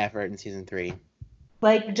make any effort in season 3.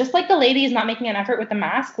 Like, just like the lady is not making an effort with the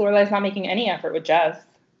mask, Lorelai's not making any effort with Jess.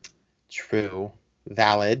 True.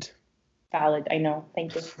 Valid, I know.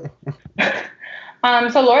 Thank you. So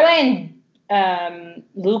Lorelai and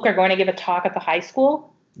Luke are going to give a talk at the high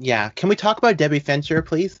school. Yeah. Can we talk about Debbie Fincher,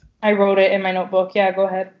 please? I wrote it in my notebook. Yeah, go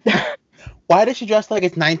ahead. Why does she dress like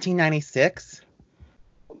it's 1996?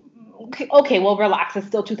 Okay, well, relax. It's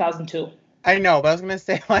still 2002. I know, but I was going to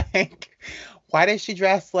say, like, why does she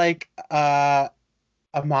dress like a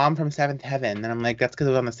mom from Seventh Heaven? And I'm like, that's because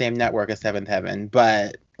it was on the same network as Seventh Heaven.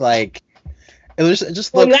 But like, it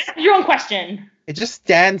just Well, you looks. asked your own question. It just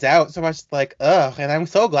stands out so much. Like, ugh. And I'm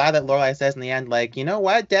so glad that Lorelai says in the end, like, you know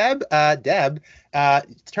what, Deb, it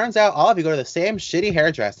turns out all of you go to the same shitty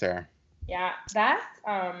hairdresser. Yeah,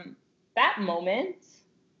 that moment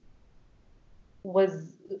was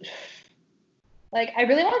like, I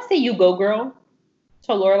really want to say you go girl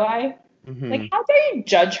to Lorelai. Mm-hmm. Like, how dare you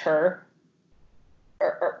judge her?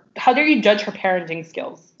 Or how dare you judge her parenting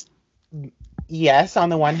skills? Yes, on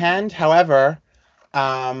the one hand. However,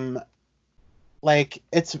 like,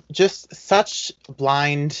 it's just such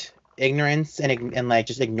blind ignorance and like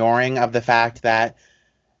just ignoring of the fact that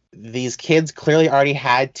these kids clearly already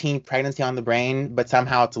had teen pregnancy on the brain, but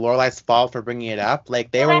somehow it's Lorelai's fault for bringing it up.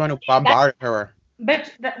 Like, they were the one who bombarded her.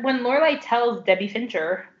 But when Lorelai tells Debbie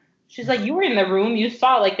Fincher, she's like, you were in the room, you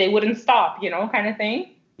saw, like, they wouldn't stop, kind of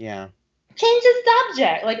thing. Yeah. Change the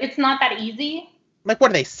subject. Like, it's not that easy. Like, what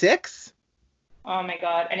are they, 6? Oh my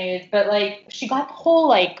god. Anyways, but like, she got the whole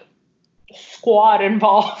like squad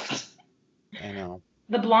involved. I know.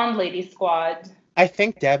 The blonde lady squad. I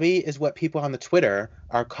think Debbie is what people on the Twitter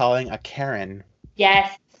are calling a Karen.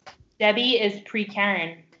 Yes. Debbie is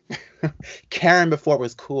pre-Karen. Karen before it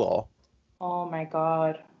was cool. Oh my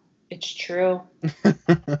god. It's true.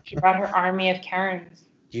 She brought her army of Karens.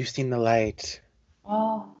 You've seen the light.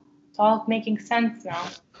 Oh, it's all making sense now.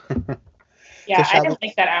 Yeah, I didn't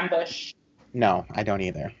like that ambush. No, I don't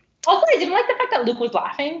either. Also, I didn't like the fact that Luke was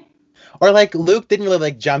laughing. Or like Luke didn't really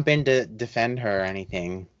like jump in to defend her or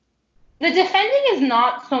anything. The defending is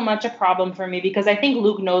not so much a problem for me because I think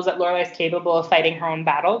Luke knows that Lorelai is capable of fighting her own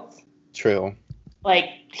battles. True. Like,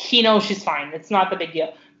 he knows she's fine. It's not the big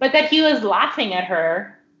deal. But that he was laughing at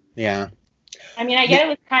her. Yeah. I mean, I get it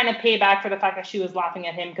was kind of payback for the fact that she was laughing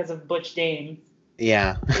at him because of Butch Danes.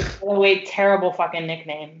 Yeah. By the way, terrible fucking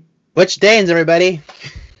nickname. Butch Danes, everybody.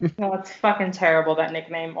 No, it's fucking terrible, that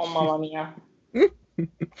nickname. Oh, mamma mia.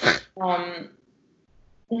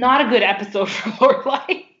 Not a good episode for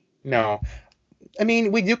Lorelai. No. I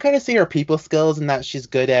mean, we do kind of see her people skills and that she's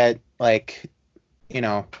good at, like,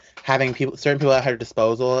 having certain people at her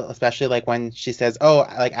disposal, especially like when she says, oh,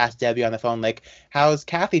 like, ask Debbie on the phone, like, how's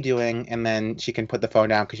Kathy doing? And then she can put the phone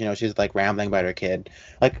down because, she's like rambling about her kid.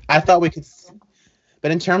 Like, I thought we could,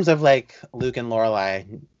 but in terms of like Luke and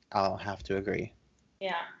Lorelai, I'll have to agree.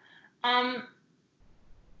 Yeah. I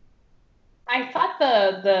thought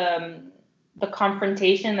the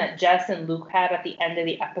confrontation that Jess and Luke had at the end of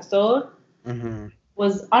the episode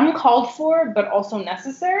was uncalled for, but also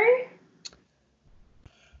necessary.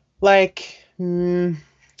 Like, what do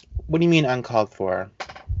you mean uncalled for?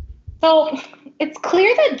 So, it's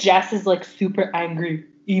clear that Jess is like super angry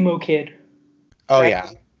emo kid. Oh, right? Yeah.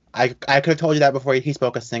 I could have told you that before he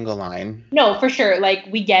spoke a single line. No, for sure. Like,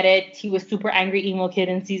 we get it. He was super angry emo kid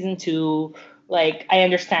in season 2. Like, I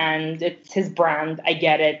understand. It's his brand. I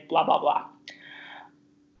get it. Blah, blah, blah.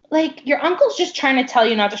 Like, your uncle's just trying to tell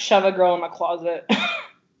you not to shove a girl in a closet.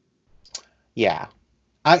 Yeah.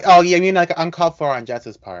 You mean like uncalled for on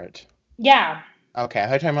Jess's part? Yeah. Okay, I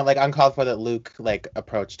heard talking about like uncalled for that Luke like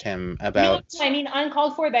approached him about. No, I mean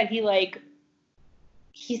uncalled for that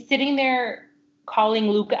he's sitting there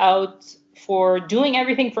calling Luke out for doing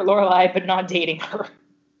everything for Lorelai but not dating her.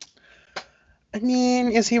 I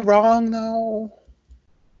mean, is he wrong though?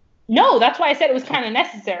 No, that's why I said it was kind of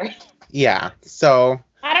necessary. Yeah. So.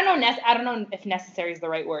 I don't know if necessary is the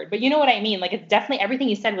right word, but you know what I mean. Like, it's definitely everything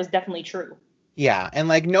he said was definitely true. Yeah, and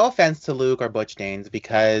like no offense to Luke or Butch Danes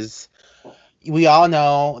because we all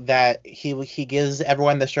know that he gives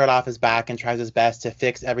everyone the shirt off his back and tries his best to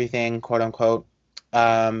fix everything, quote unquote.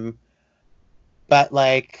 But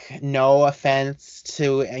like no offense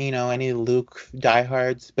to any Luke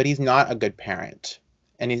diehards, but he's not a good parent,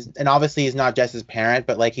 and obviously he's not Jess's parent,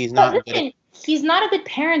 but like he's not. He's not a good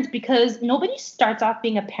parent because nobody starts off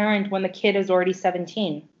being a parent when the kid is already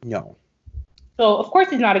 17. No. So, of course,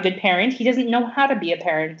 he's not a good parent. He doesn't know how to be a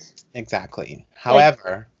parent. Exactly.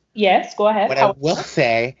 However. Yes, go ahead. What I will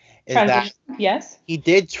say is that yes, he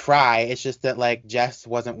did try. It's just that, like, Jess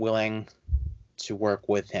wasn't willing to work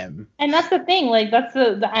with him. And that's the thing. Like, that's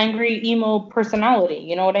the angry emo personality.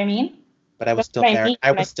 You know what I mean? But I would still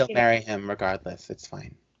marry him regardless. It's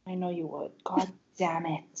fine. I know you would. God damn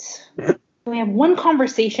it. We have one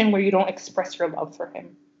conversation where you don't express your love for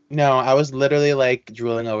him. No, I was literally like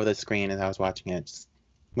drooling over the screen as I was watching it. Just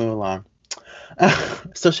move along.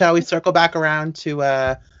 So shall we circle back around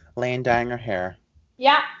to Lane dyeing her hair?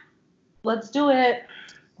 Yeah, let's do it.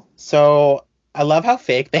 So I love how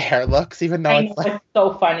fake the hair looks, even though it's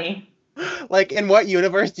so funny. Like, in what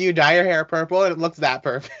universe do you dye your hair purple and it looks that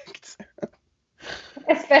perfect?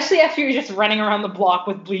 Especially after you're just running around the block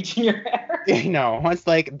with bleach in your hair. You know, it's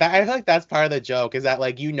like that. I feel like that's part of the joke is that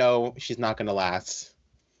like she's not gonna last.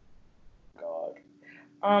 God.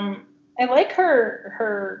 I like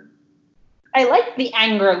I like the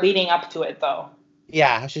anger leading up to it though.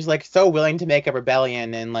 Yeah, she's like so willing to make a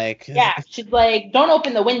rebellion and like. Yeah, she's like, don't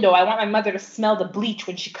open the window. I want my mother to smell the bleach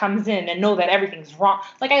when she comes in and know that everything's wrong.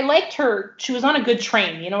 Like, I liked her. She was on a good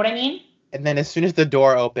train. You know what I mean? And then as soon as the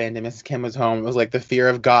door opened and Miss Kim was home, it was like the fear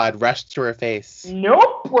of God rushed to her face.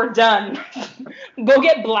 Nope, we're done. Go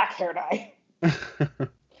get black hair dye.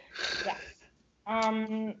 Yeah.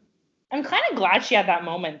 I'm kind of glad she had that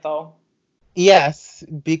moment though. Yes,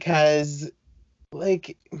 because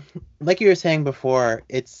like you were saying before,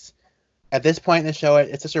 it's at this point in the show,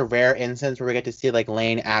 it's such a rare instance where we get to see like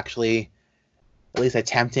Lane actually at least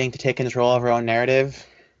attempting to take control of her own narrative.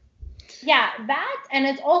 Yeah, that, and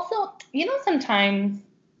it's also, you know, sometimes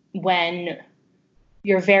when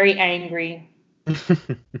you're very angry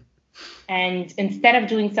and instead of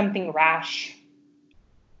doing something rash,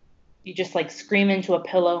 you just like scream into a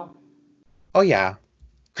pillow. Oh yeah.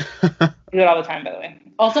 I do it all the time, by the way.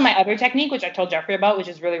 Also, my other technique, which I told Jeffrey about, which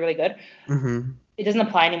is really, really good. Mm-hmm. It doesn't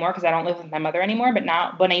apply anymore because I don't live with my mother anymore. But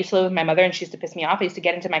now, when I used to live with my mother and she used to piss me off, I used to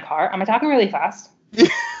get into my car. Am I talking really fast?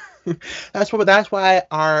 That's why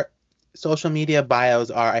our social media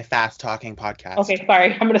bios are a fast talking podcast. Okay,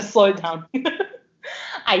 sorry. I'm going to slow it down.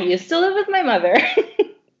 I used to live with my mother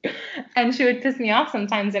and she would piss me off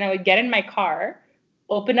sometimes. And I would get in my car,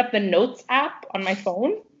 open up the notes app on my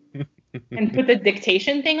phone and put the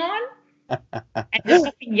dictation thing on and just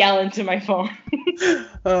fucking yell into my phone.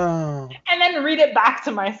 Oh. And then read it back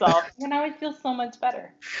to myself. And I would feel so much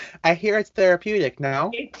better. I hear it's therapeutic, no?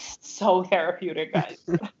 It's so therapeutic, guys.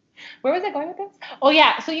 Where was I going with this? Oh,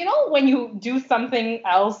 yeah. So, you know, when you do something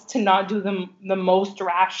else to not do the most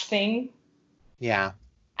rash thing? Yeah.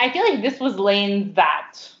 I feel like this was Lane's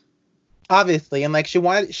that. Obviously. And like she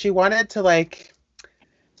wanted to like,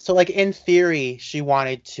 so like in theory, she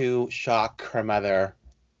wanted to shock her mother.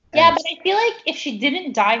 Yeah, but I feel like if she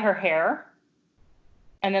didn't dye her hair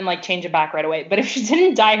and then like change it back right away, but if she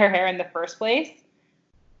didn't dye her hair in the first place,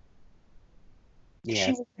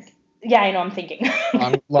 yes. Yeah, I know, I'm thinking.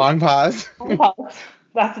 Long pause. Long pause.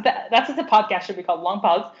 That's what the podcast should be called, long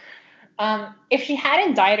pause. If she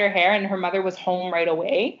hadn't dyed her hair and her mother was home right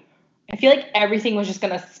away, I feel like everything was just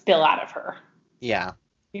gonna spill out of her. Yeah.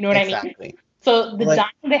 You know what I mean? Exactly. So the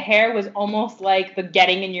dyeing the hair was almost like the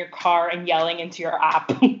getting in your car and yelling into your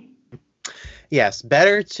app. Yes,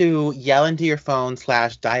 better to yell into your phone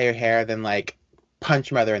 / dye your hair than like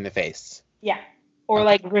punch your mother in the face. Yeah. Or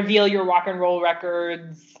like reveal your rock and roll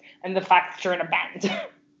records and the fact that you're in a band.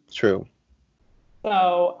 True.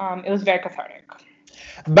 So it was very cathartic.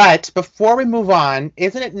 But before we move on,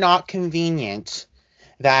 isn't it not convenient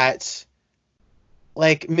that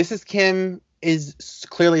like Mrs. Kim is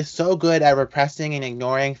clearly so good at repressing and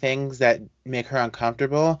ignoring things that make her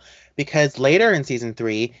uncomfortable? Because later in season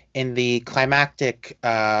 3, in the climactic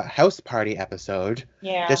house party episode,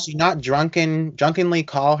 does she not drunkenly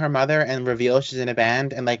call her mother and reveal she's in a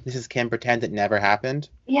band and like Mrs. Kim pretends it never happened?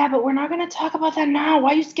 Yeah, but we're not going to talk about that now.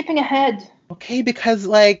 Why are you skipping ahead? Okay, because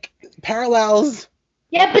like parallels.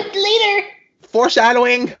 Yeah, but later.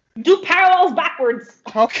 Foreshadowing. Do parallels backwards.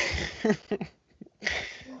 Okay.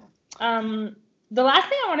 The last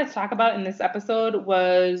thing I wanted to talk about in this episode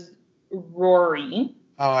was Rory.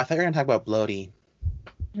 Oh, I thought you were going to talk about bloaty.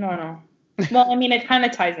 No. Well, I mean, it kind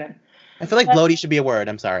of ties in. I feel like bloaty should be a word.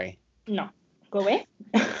 I'm sorry. No. Go away.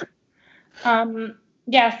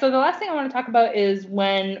 Yeah, so the last thing I want to talk about is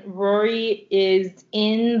when Rory is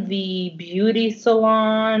in the beauty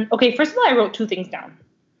salon. Okay, first of all, I wrote 2 things down.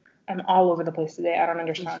 I'm all over the place today. I don't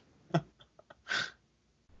understand.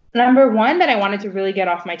 Number 1 that I wanted to really get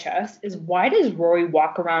off my chest is why does Rory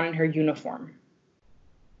walk around in her uniform?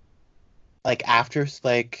 Like after,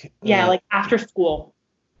 like... Yeah, like after school.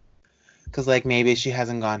 Because, like, maybe she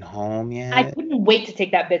hasn't gone home yet. I couldn't wait to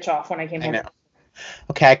take that bitch off when I came home. I know.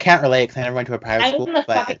 Okay, I can't relate because I never went to a private school. I was in the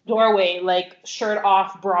fucking doorway, like, shirt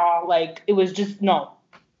off, bra, like, it was just, no.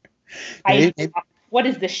 Maybe, what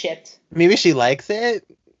is this shit? Maybe she likes it?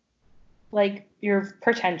 Like, you're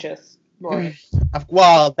pretentious, Rory.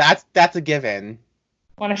 Well, that's a given.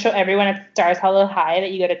 Want to show everyone at Stars Hollow High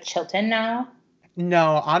that you go to Chilton now?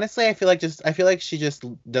 No, honestly, I feel like she just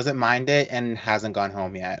doesn't mind it and hasn't gone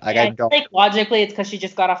home yet. Like, yeah, I don't. Like logically, it's because she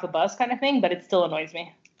just got off the bus, kind of thing. But it still annoys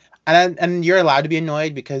me. And you're allowed to be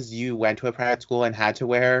annoyed because you went to a private school and had to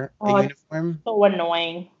wear a uniform. So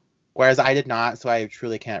annoying. Whereas I did not, so I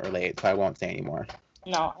truly can't relate. So I won't say anymore.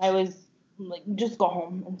 No, I was Like, just go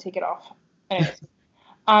home and take it off. Anyways,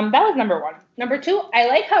 that was number one. Number two, I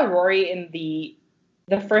like how Rory in the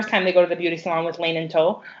first time they go to the beauty salon with Lane in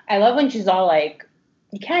tow. I love when she's all like,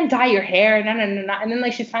 "You can't dye your hair," no, and then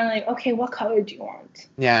like she's finally like, "Okay, what color do you want?"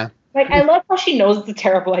 Yeah. Like, I love how she knows it's a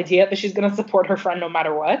terrible idea, but she's gonna support her friend no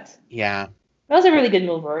matter what. Yeah. That was a really good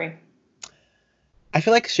move, Rory. I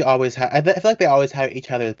feel like she always had. I feel like they always have each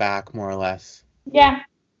other's back, more or less. Yeah,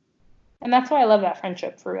 and that's why I love that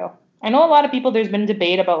friendship for real. I know a lot of people. There's been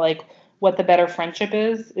debate about like what the better friendship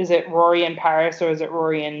is. Is it Rory and Paris or is it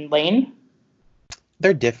Rory and Lane?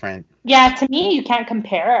 They're different. Yeah, to me, you can't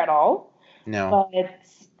compare at all. No. But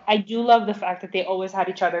I do love the fact that they always had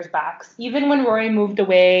each other's backs. Even when Rory moved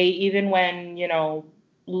away, even when,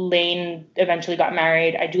 Lane eventually got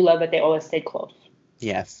married, I do love that they always stayed close.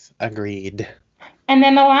 Yes, agreed. And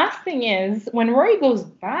then the last thing is, when Rory goes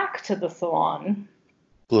back to the salon,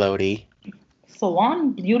 Bloaty.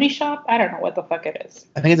 salon, beauty shop, I don't know what the fuck it is.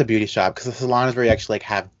 I think it's a beauty shop because the salon is where you actually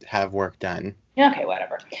like have work done. Yeah, okay,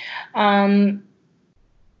 whatever.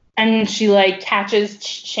 And she like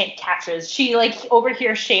she like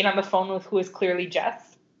overhears Shane on the phone with who is clearly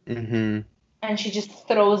Jess. Mm-hmm. And she just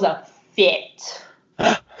throws a fit.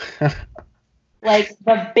 Like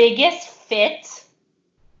the biggest fit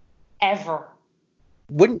ever.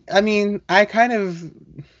 I kind of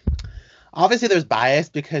obviously there's bias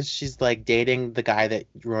because she's like dating the guy that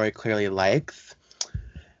Rory clearly likes.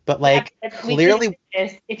 But like clearly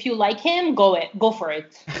if you like him, go for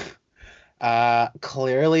it.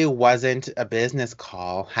 Clearly wasn't a business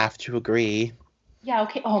call. Have to agree. Yeah,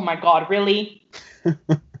 okay. Oh my god, really?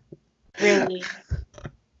 Really?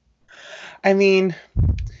 I mean,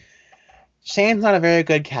 Shane's not a very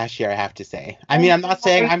good cashier, I have to say. I mean, I'm not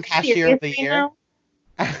saying I'm cashier of the year.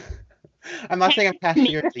 I'm not saying I'm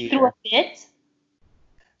cashier of the year. Threw a fit?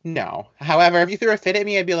 No. However, if you threw a fit at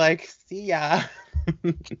me, I'd be like, see ya.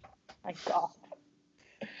 My god.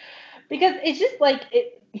 Because it's just like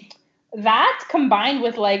that combined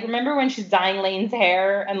with like, remember when she's dyeing Lane's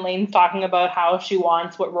hair and Lane's talking about how she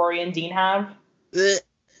wants what Rory and Dean have?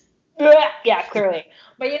 Yeah, clearly.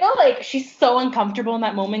 But like she's so uncomfortable in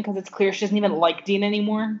that moment because it's clear she doesn't even like Dean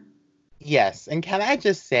anymore. Yes, and can I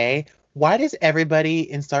just say, why does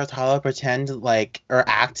everybody in Stars Hollow pretend like or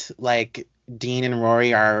act like Dean and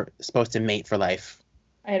Rory are supposed to mate for life?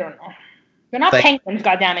 I don't know. They're not penguins,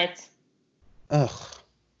 goddammit. Ugh.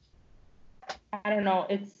 I don't know.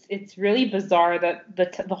 It's really bizarre that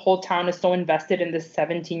the whole town is so invested in this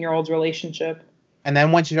 17-year-old's relationship. And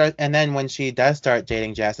then when she does start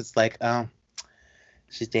dating Jess, it's like, oh,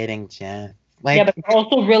 she's dating Jess. Like, yeah, but they're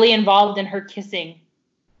also really involved in her kissing.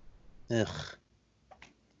 Ugh.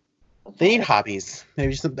 They need hobbies.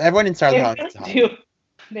 Maybe everyone in Stars Hollow needs hobbies.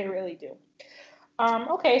 They really do.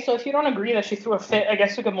 Okay, so if you don't agree that she threw a fit, I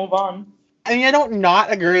guess we could move on. I mean, I don't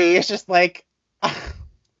not agree. It's just like.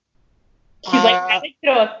 She's like, I would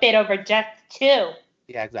throw a fit over Jess too.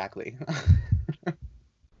 Yeah, exactly.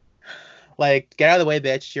 Like, get out of the way,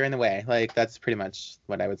 bitch. You're in the way. Like, that's pretty much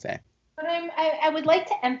what I would say. But I would like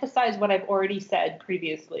to emphasize what I've already said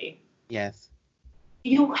previously. Yes.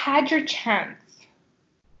 You had your chance.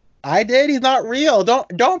 I did. He's not real.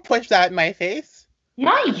 Don't push that in my face.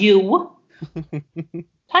 Not you. Talking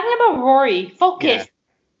about Rory. Focus.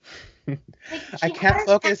 Yeah. Like, I can't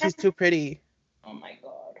focus. He's too pretty. Oh my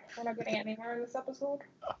god. We're not getting anywhere in this episode.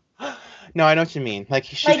 No, I know what you mean. Like,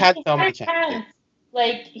 she's had so many chances.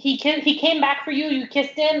 Like, he came back for you. You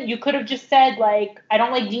kissed him. You could have just said, like, I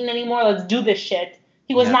don't like Dean anymore. Let's do this shit.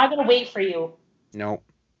 He was not going to wait for you. Nope.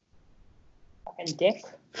 Fucking dick.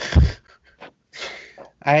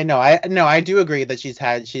 I know. I do agree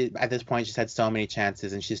that at this point she's had so many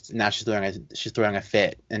chances, and she's throwing a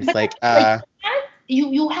fit, and it's like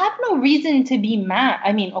you have no reason to be mad.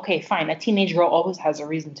 I mean, okay, fine. A teenage girl always has a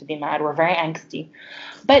reason to be mad. We're very angsty,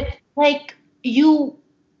 but like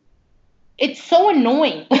it's so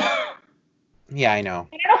annoying. Yeah, I know.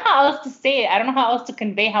 I don't know how else to say it. I don't know how else to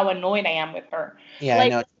convey how annoyed I am with her. Yeah, like, I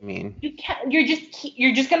know what you mean.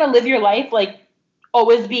 You're just gonna live your life like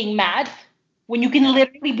always being mad when you can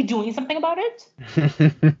literally be doing something about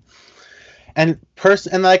it. And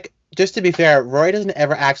like, just to be fair, Rory doesn't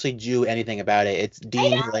ever actually do anything about it. It's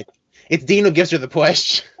Dean who gives her the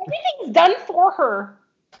push. Everything's done for her.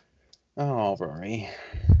 Oh, Rory.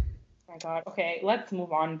 Oh my god. Okay, let's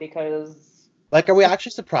move on because. Like, are we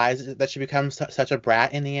actually surprised that she becomes such a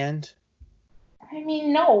brat in the end? I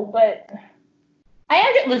mean, no, but I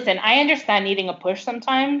understand needing a push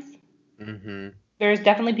sometimes. Mm-hmm. There's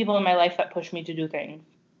definitely people in my life that push me to do things.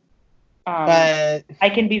 But I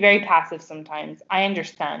can be very passive sometimes. I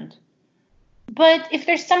understand. But if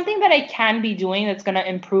there's something that I can be doing that's going to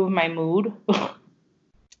improve my mood,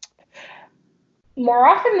 more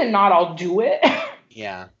often than not, I'll do it.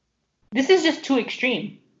 Yeah. This is just too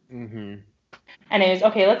extreme. Mm-hmm. Anyways,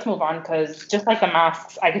 okay, let's move on because just like the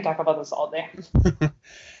masks, I could talk about this all day.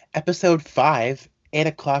 Episode 5, 8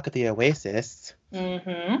 o'clock at the Oasis.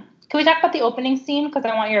 Mm-hmm. Can we talk about the opening scene? Because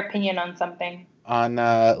I want your opinion on something. On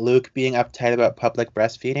Luke being uptight about public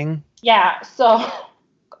breastfeeding. Yeah, so,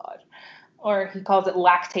 God. Or he calls it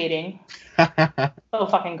lactating. So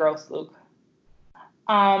fucking gross, Luke.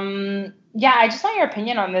 Yeah, I just want your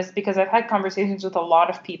opinion on this because I've had conversations with a lot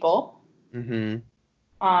of people. Mm-hmm.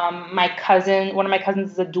 One of my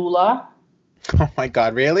cousins is a doula. Oh my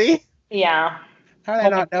God, really? Yeah. How did I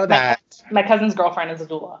not know that? My cousin's girlfriend is a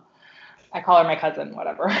doula. I call her my cousin,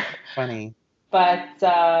 whatever. Funny. But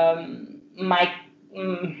my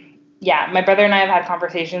brother and I have had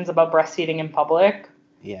conversations about breastfeeding in public.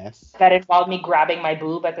 Yes. That involved me grabbing my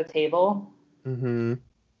boob at the table. Mm-hmm.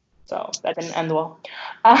 So that didn't end well.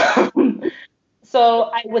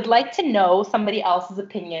 So I would like to know somebody else's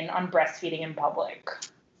opinion on breastfeeding in public.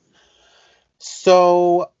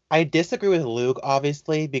 So I disagree with Luke,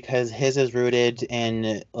 obviously, because his is rooted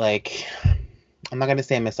in, like, I'm not gonna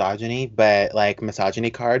say misogyny, but like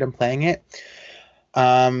misogyny card, I'm playing it.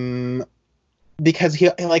 Because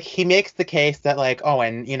he makes the case that like, oh,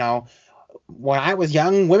 and you know, when I was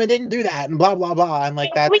young, women didn't do that, and blah blah blah, and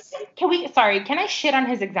like that's. Can I shit on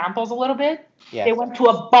his examples a little bit? Yes. They went to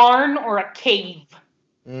a barn or a cave.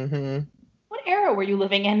 Mm-hmm. What era were you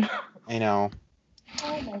living in? I know.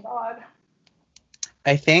 Oh my God.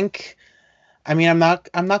 I think, I mean, I'm not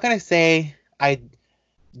gonna say I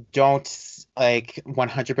don't like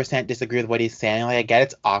 100% disagree with what he's saying. Like, I get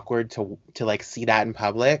it's awkward to like see that in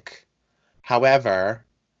public. However,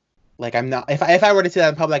 like I'm not, if I were to see that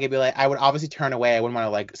in public, I'd be like, I would obviously turn away. I wouldn't want to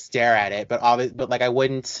like stare at it, but like I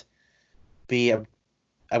wouldn't be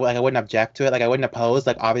I wouldn't object to it. Like I wouldn't oppose.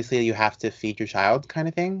 Like obviously you have to feed your child, kind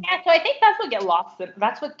of thing. Yeah, so I think that's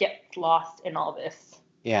what gets lost in all this.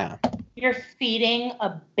 Yeah. You're feeding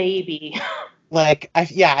a baby. Like I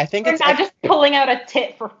think You're not just pulling out a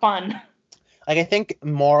tit for fun. Like I think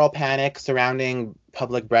moral panic surrounding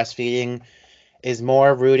public breastfeeding is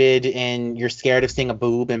more rooted in you're scared of seeing a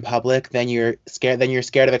boob in public than you're scared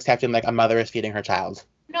of accepting like a mother is feeding her child.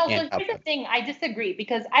 No, so here's the thing. I disagree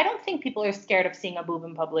because I don't think people are scared of seeing a boob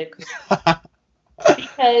in public.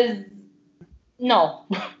 Because no.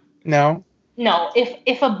 No. No,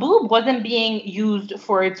 if a boob wasn't being used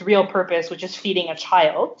for its real purpose, which is feeding a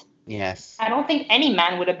child, yes, I don't think any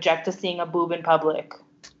man would object to seeing a boob in public.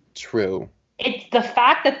 True. It's the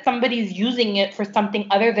fact that somebody's using it for something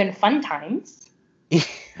other than fun times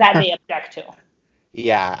that they object to.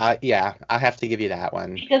 Yeah, I have to give you that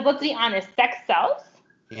one. Because let's be honest, sex sells.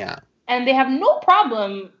 Yeah. And they have no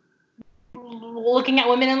problem looking at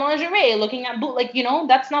women in lingerie, looking at like,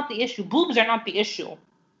 that's not the issue. Boobs are not the issue.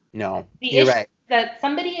 No, you're right. That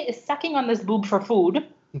somebody is sucking on this boob for food,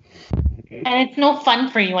 and it's no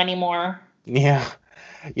fun for you anymore. Yeah,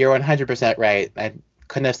 you're 100% right. I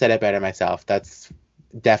couldn't have said it better myself. That's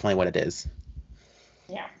definitely what it is.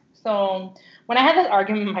 Yeah. So when I had this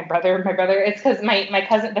argument with my brother, it's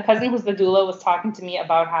because the cousin who's the doula was talking to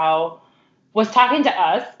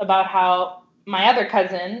us about how my other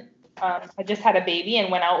cousin had just had a baby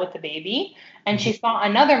and went out with the baby, and she saw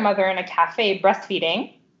another mother in a cafe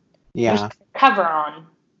breastfeeding. Yeah. With a cover on.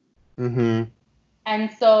 Mm-hmm. And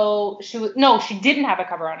so she didn't have a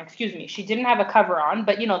cover on. Excuse me. She didn't have a cover on,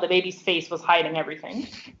 but the baby's face was hiding everything.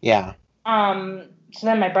 Yeah. So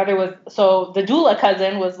then the doula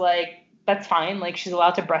cousin was like, that's fine. Like she's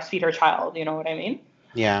allowed to breastfeed her child. You know what I mean?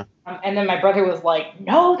 Yeah. And then my brother was like,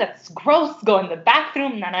 no, that's gross. Go in the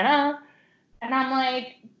bathroom. Na na na. And I'm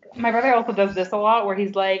like, my brother also does this a lot where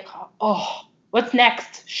he's like, oh, what's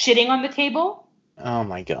next? Shitting on the table? Oh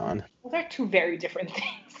my God. Those are two very different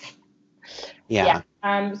things. Yeah.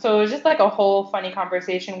 So it was just like a whole funny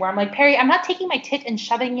conversation where I'm like, Perry, I'm not taking my tit and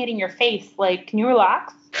shoving it in your face. Like, can you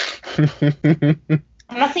relax? I'm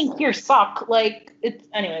not saying here suck. Like,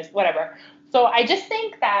 anyways, whatever. So I just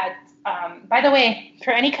think that, by the way,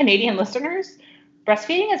 for any Canadian listeners,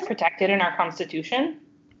 breastfeeding is protected in our Constitution.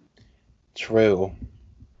 True.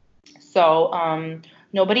 So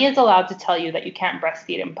nobody is allowed to tell you that you can't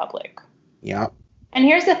breastfeed in public. Yeah. And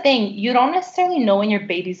here's the thing, you don't necessarily know when your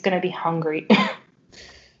baby's going to be hungry.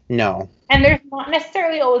 No. And there's not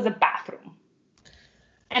necessarily always a bathroom.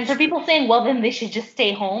 And for people saying, well, then they should just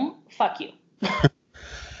stay home, fuck you.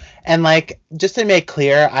 And like, just to make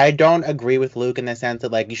clear, I don't agree with Luke in the sense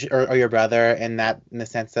that like you should, or your brother in the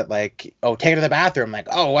sense that like, oh, take her to the bathroom. Like,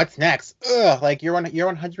 oh, what's next? Ugh. Like you're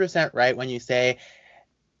 100% right when you say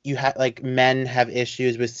you have like men have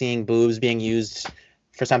issues with seeing boobs being used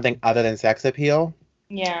for something other than sex appeal.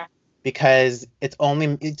 Yeah. Because it's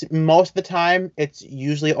most of the time it's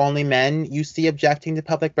usually only men you see objecting to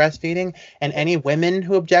public breastfeeding, and any women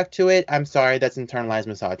who object to it, I'm sorry, that's internalized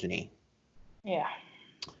misogyny. Yeah.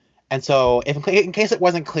 And so, if in case it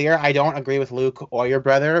wasn't clear, I don't agree with Luke or your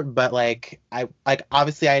brother, but like I like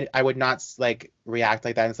obviously I would not like react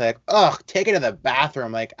like that and say like, ugh, take it to the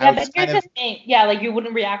bathroom. Like I Yeah, would but just here's kind the of thing. Yeah, like you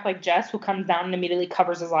wouldn't react like Jess, who comes down and immediately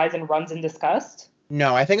covers his eyes and runs in disgust.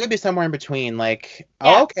 no. I think it would be somewhere in between. Like,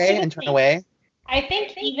 Yeah. oh okay, and turn away. I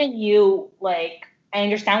think even you, like, I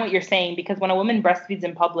understand what you're saying because when a woman breastfeeds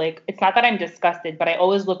in public, it's not that I'm disgusted, but I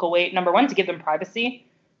always look away. Number one, to give them privacy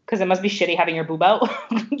because it must be shitty having your boob out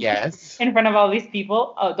Yes. in front of all these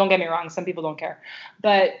people. Oh, don't get me wrong, some people don't care,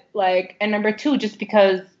 but like, and number two, just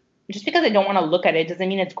because I don't want to look at it doesn't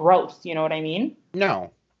mean it's gross. You know what I mean?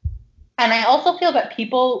 No. And I also feel that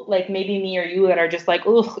people like maybe me or you that are just like,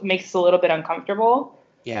 ooh, it makes us a little bit uncomfortable.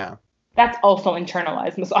 Yeah. That's also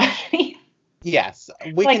internalized misogyny. Yes.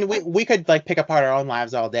 We Like, can we could like pick apart our own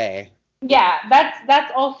lives all day. yeah,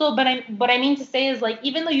 that's also, but I mean to say is like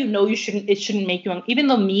even though you shouldn't, it shouldn't make you even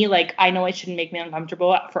though me, like, I know it shouldn't make me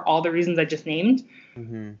uncomfortable for all the reasons I just named.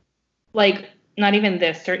 Mm-hmm. Like, not even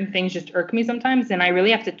this, certain things just irk me sometimes, and I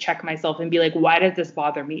really have to check myself and be like, why does this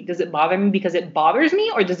bother me? Does it bother me because it bothers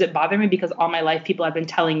me, or does it bother me because all my life people have been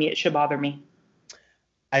telling me it should bother me?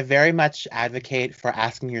 I very much advocate for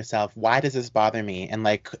asking yourself, why does this bother me? And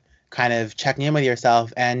like kind of checking in with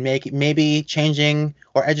yourself and maybe changing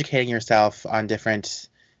or educating yourself on different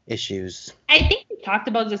issues. I think we talked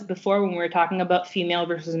about this before when we were talking about female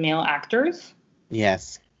versus male actors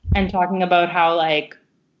Yes. and talking about how, like,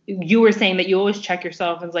 you were saying that you always check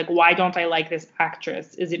yourself and it's like, why don't I like this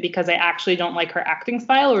actress? Is it because I actually don't like her acting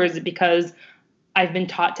style, or is it because I've been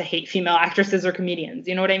taught to hate female actresses or comedians?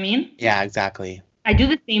 You know what I mean? Yeah, exactly. I do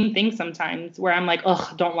the same thing sometimes where I'm like,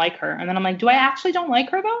 ugh, don't like her. And then I'm like, do I actually don't like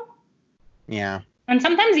her though? Yeah. And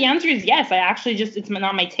sometimes the answer is yes. I actually just, it's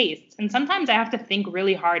not my taste. And sometimes I have to think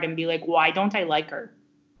really hard and be like, why don't I like her?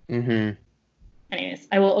 Mm-hmm. Anyways,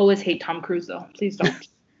 I will always hate Tom Cruise though. Please don't.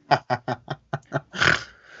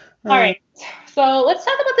 All right. So let's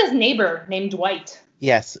talk about this neighbor named Dwight.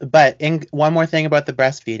 Yes, but in one more thing about the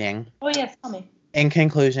breastfeeding. Oh, yes. Tell me. In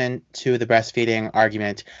conclusion to the breastfeeding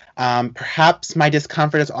argument, perhaps my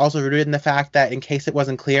discomfort is also rooted in the fact that, in case it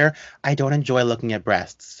wasn't clear, I don't enjoy looking at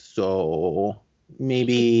breasts. So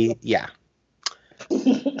maybe, yeah.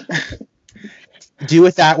 Do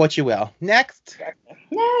with that what you will. Next.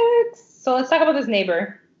 Next. So let's talk about this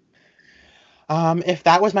neighbor. If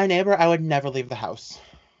that was my neighbor, I would never leave the house.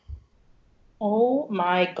 Oh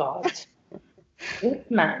my God.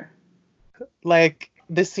 This man. Like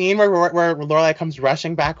the scene where Lorelai comes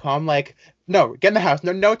rushing back home, like, no, get in the house.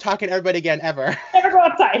 No talking to everybody again, ever. Never go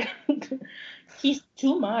outside. He's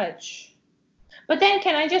too much. But then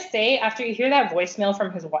can I just say, after you hear that voicemail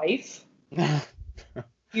from his wife,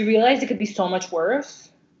 you realize it could be so much worse?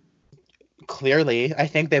 Clearly, I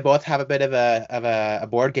think they both have a bit of a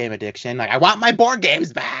board game addiction. Like, I want my board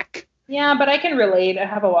games back. Yeah, but I can relate. I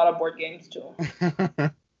have a lot of board games too.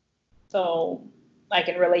 So I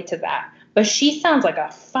can relate to that. But she sounds like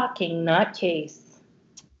a fucking nutcase.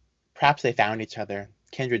 Perhaps they found each other.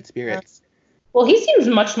 Kindred spirits. Well, he seems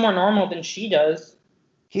much more normal than she does.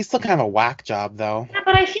 He's still kind of a whack job, though. Yeah,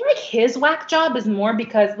 but I feel like his whack job is more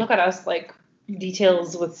because, look at us, like,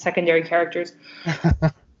 details with secondary characters.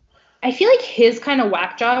 I feel like his kind of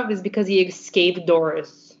whack job is because he escaped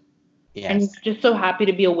Doris. Yes. And he's just so happy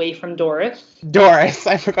to be away from Doris. Doris,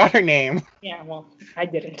 I forgot her name. Yeah, well, I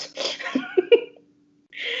didn't.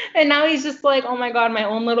 And now he's just like, oh my God, my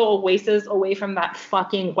own little oasis away from that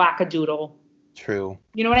fucking wackadoodle. True.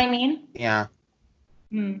 You know what I mean? Yeah.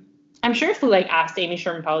 I'm sure if we like asked Amy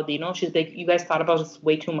Sherman Palladino, she's like, you guys thought about this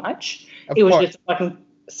way too much. Of it was course. just a fucking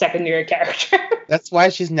secondary character. That's why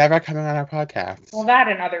she's never coming on our podcast. Well, that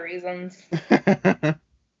and other reasons.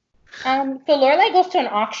 So Lorelai goes to an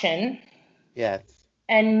auction. Yes.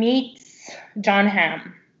 And meets John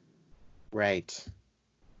Hamm. Right.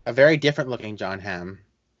 A very different looking John Hamm.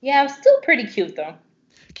 Yeah, still pretty cute though.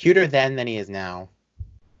 Cuter then than he is now.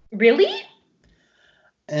 Really?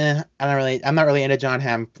 I'm not really into John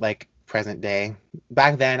Hamm like present day.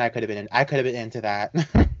 Back then I could have been into that.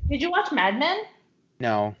 Did you watch Mad Men?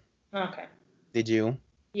 No. Okay. Did you?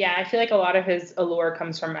 Yeah, I feel like a lot of his allure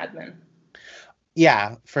comes from Mad Men.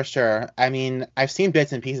 Yeah, for sure. I mean, I've seen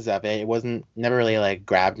bits and pieces of it. It wasn't never really like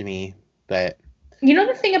grabbed me, but You know,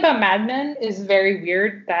 the thing about Mad Men is very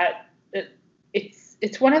weird that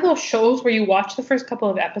it's one of those shows where you watch the first couple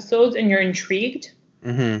of episodes and you're intrigued,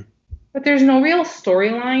 hmm but there's no real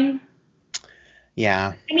storyline.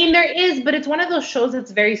 yeah. I mean, there is, but it's one of those shows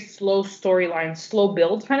that's very slow storyline, slow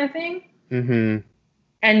build kind of thing. hmm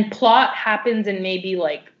And plot happens in maybe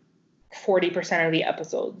like 40% of the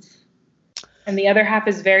episodes. And the other half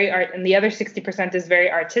is very art, and the other 60% is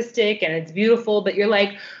very artistic and it's beautiful, but you're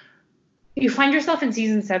like, you find yourself in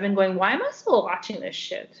season 7 going, why am I still watching this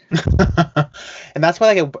shit? And that's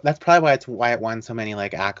why like that's probably why it won so many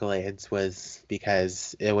like accolades was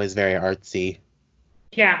because it was very artsy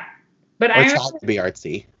Yeah. But or I tried remember, to be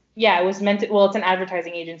artsy. yeah, it was meant to, well, it's an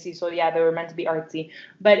advertising agency, so yeah, they were meant to be artsy.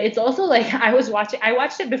 But it's also like, I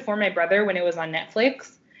watched it before my brother when it was on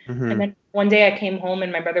Netflix. And hmm then one day I came home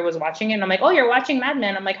and my brother was watching it, and I'm like, oh, you're watching Mad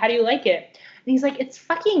Men. I'm like, how do you like it? And he's like, it's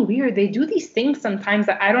fucking weird. They do these things sometimes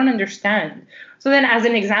that I don't understand. So then, as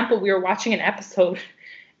an example, we were watching an episode,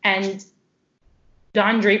 and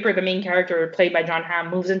Don Draper, the main character played by John Hamm,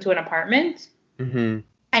 moves into an apartment. hmm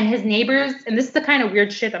And his neighbors, and this is the kind of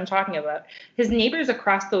weird shit I'm talking about. His neighbors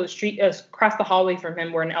across the street, across the hallway from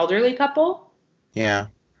him, were an elderly couple, Yeah.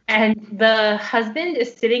 and the husband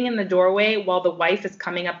is sitting in the doorway while the wife is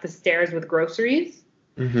coming up the stairs with groceries.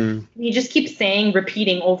 hmm He just keeps saying,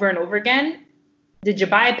 repeating over and over again, did you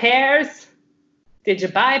buy pears? Did you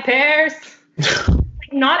buy pears?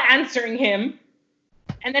 Like, not answering him.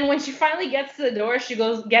 And then when she finally gets to the door, she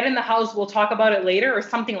goes, get in the house, we'll talk about it later, or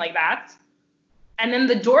something like that. And then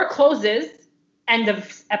the door closes, end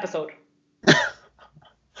of episode.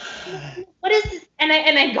 What is this? And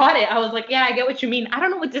I got it. I was like, yeah, I get what you mean. I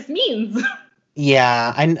don't know what this means.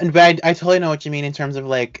 Yeah, but I totally know what you mean in terms of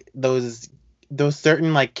like those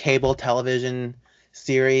certain like cable television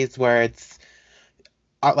series where it's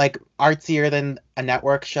like artsier than a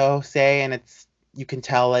network show, say, and it's you can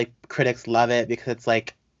tell like critics love it because it's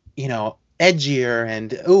like, edgier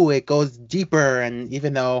and ooh, it goes deeper, and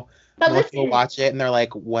even though But most people listen, watch it and they're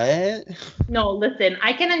like, what? no, listen,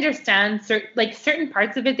 I can understand certain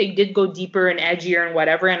parts of it. They did go deeper and edgier and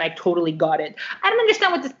whatever, and I totally got it. I don't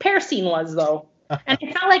understand what this pear scene was though. And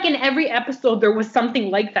it felt like in every episode there was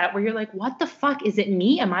something like that where you're like, what the fuck? Is it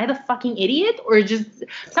me? Am I the fucking idiot? Or just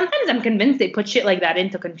sometimes I'm convinced they put shit like that in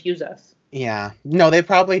to confuse us. Yeah, no, they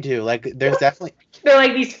probably do. Like, there's definitely They're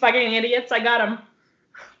like, these fucking idiots. I got them.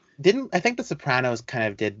 didn't I think The Sopranos kind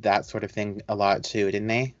of did that sort of thing a lot too, didn't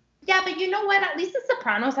they? Yeah, but you know what? At least The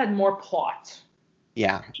Sopranos had more plot.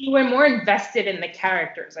 Yeah. You were more invested in the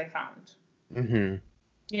characters, I found. hmm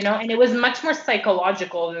And it was much more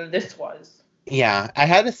psychological than this was. Yeah, I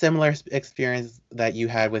had a similar experience that you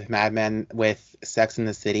had with Mad Men with Sex and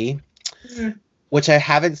the City, Mm. which I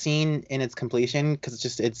haven't seen in its completion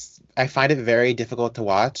because it's I find it very difficult to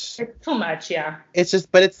watch. It's too much, yeah.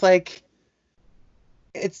 But it's like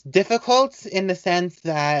it's difficult in the sense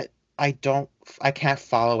that I can't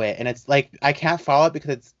follow it, and it's like I can't follow it because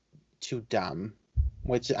it's too dumb,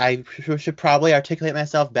 which I should probably articulate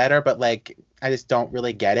myself better, but like I just don't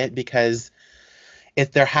really get it because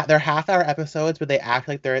it's they're half-hour episodes, but they act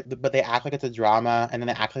like it's a drama, and then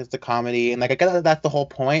they act like it's a comedy, and like I get that that's the whole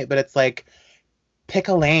point, but it's like pick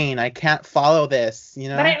a lane. I can't follow this, you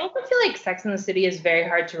But know? I also feel like Sex and the City is very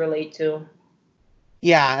hard to relate to.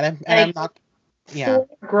 Yeah, and I'm Like not. Yeah, four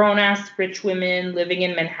grown-ass rich women living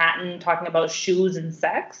in Manhattan talking about shoes and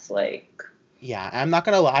sex. Like, yeah. I'm not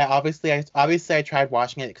gonna lie. Obviously I tried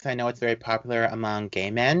watching it because I know it's very popular among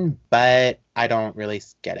gay men, but I don't really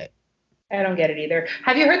get it. I don't get it either.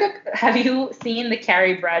 Have you seen the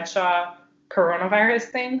Carrie Bradshaw coronavirus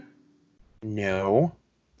thing? No.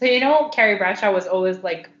 So Carrie Bradshaw was always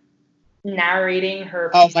like narrating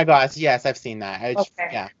her Oh piece. my gosh, yes, I've seen that. Okay.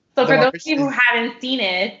 Yeah, So the for one those where of you who she's haven't seen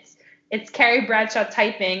it, it's Carrie Bradshaw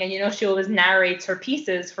typing, and she always narrates her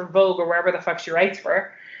pieces for Vogue or wherever the fuck she writes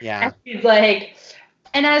for. yeah. And she's like,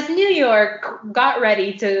 and as New York got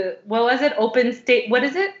ready to, what was it? Open state, what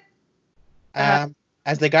is it? Uh, Um,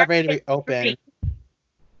 as they got ready to reopen.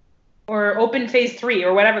 or open phase 3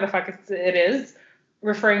 or whatever the fuck it is,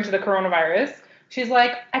 referring to the coronavirus. She's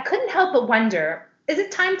like, I couldn't help but wonder, is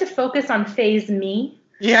it time to focus on phase me?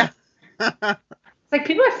 Yeah. It's like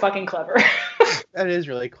people are fucking clever. That is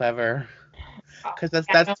really clever. Because that's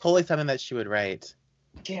Yeah, that's totally something that she would write.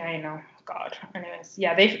 yeah, I know. God. Anyways,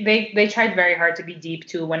 yeah, they tried very hard to be deep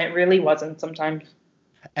too when it really wasn't sometimes.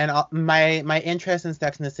 And my interest in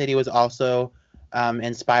Sex and the City was also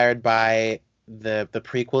inspired by the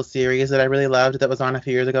prequel series that I really loved that was on a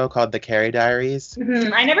few years ago called The Carrie Diaries.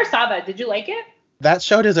 I never saw that. Did you like it? That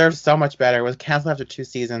show deserves so much better. It was canceled after 2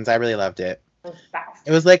 seasons. I really loved it. So fast.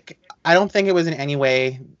 It was like, I don't think it was in any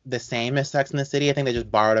way the same as Sex and the City. I think they just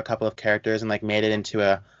borrowed a couple of characters and like made it into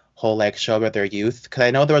a whole like show about their youth. Because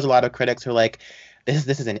I know there was a lot of critics who were like,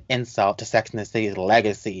 this is an insult to Sex and the City's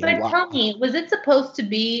legacy. But tell me, was it supposed to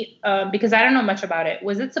be, because I don't know much about it,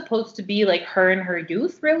 was it supposed to be like her in her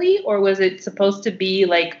youth, really? Or was it supposed to be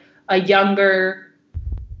like a younger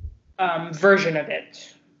version of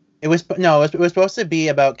it? It was no, it was supposed to be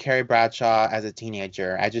about Carrie Bradshaw as a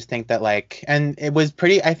teenager. I just think that like, and it was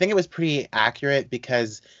pretty. I think it was pretty accurate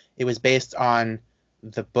because it was based on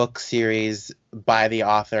the book series by the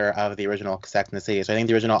author of the original Sex and the City. So I think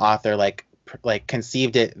the original author like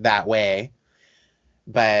conceived it that way.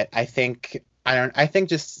 But I think I think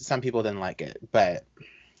just some people didn't like it, but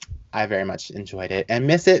I very much enjoyed it and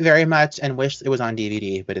miss it very much and wish it was on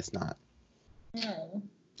DVD, but it's not. No.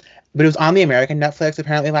 But it was on the American Netflix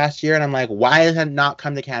apparently last year, and I'm like, why does it not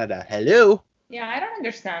come to Canada? Hello? Yeah, I don't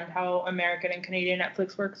understand how American and Canadian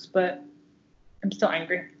Netflix works, but I'm still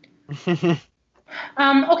angry.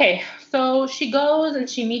 Okay, so she goes and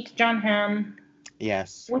she meets John Hamm.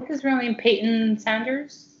 Yes. What's his real name? Peyton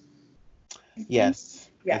Sanders? Yes.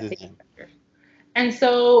 Yeah, That is Peyton him. Sanders. And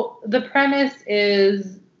so the premise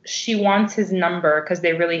is she wants his number because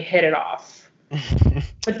they really hit it off.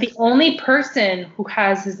 But the only person who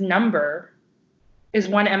has his number is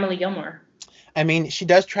one Emily Gilmore. I mean, she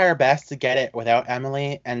does try her best to get it without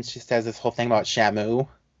Emily, and she says this whole thing about Shamu.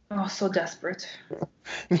 Oh, so desperate.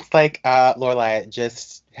 It's like, Lorelai,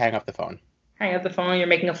 just hang up the phone. Hang up the phone. You're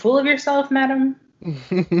making a fool of yourself, madam.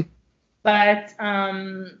 But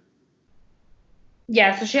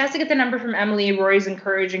yeah, so she has to get the number from Emily. Rory's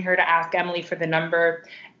encouraging her to ask Emily for the number.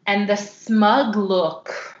 And the smug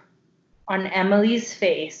look on Emily's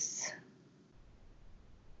face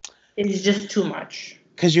is just too much.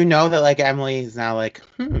 Because you know that, like, Emily's now like,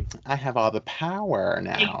 I have all the power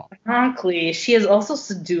now. Exactly. She is also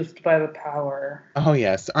seduced by the power. Oh,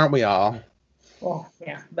 yes. Aren't we all? Well,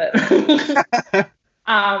 yeah, but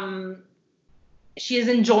she is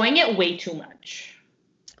enjoying it way too much.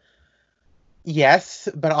 Yes,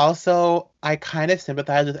 but also I kind of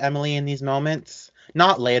sympathize with Emily in these moments.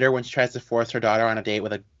 Not later when she tries to force her daughter on a date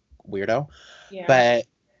with a weirdo, Yeah.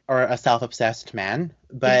 or a self-obsessed man.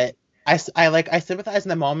 But I sympathize in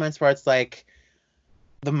the moments where it's like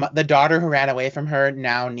the daughter who ran away from her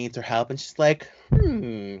now needs her help, and she's like,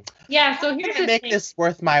 Yeah, so here's the make thing. this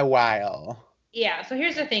worth my while. Yeah, so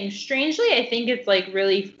here's the thing. Strangely, I think it's like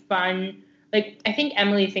really fun. Like, I think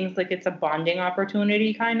Emily thinks like it's a bonding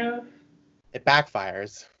opportunity, kind of. It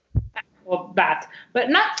backfires. Well, that, but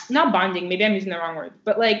not bonding. Maybe I'm using the wrong word.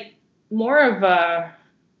 But like more of a,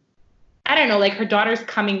 I don't know, like her daughter's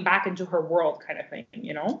coming back into her world kind of thing,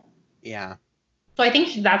 you know? Yeah. So I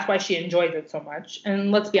think that's why she enjoys it so much.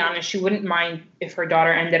 And let's be honest, she wouldn't mind if her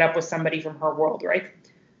daughter ended up with somebody from her world, right?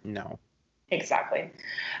 No. Exactly.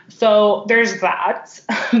 So there's that.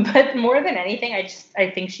 But more than anything,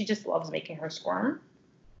 I think she just loves making her squirm.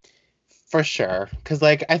 For sure. Because,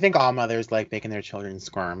 like, I think all mothers like making their children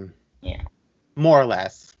squirm. Yeah. More or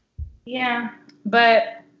less. Yeah.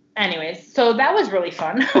 But anyways, so that was really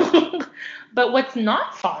fun. But what's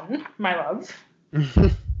not fun, my love,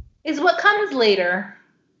 is what comes later.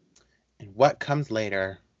 And what comes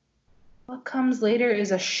later? What comes later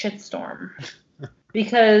is a shitstorm.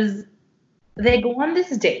 Because they go on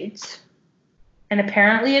this date, and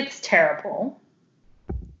apparently it's terrible.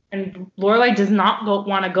 And Lorelai does not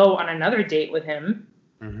want to go on another date with him.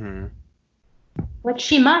 Mm-hmm. But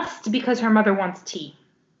she must because her mother wants tea.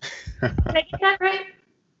 Did I get that right?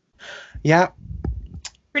 Yeah.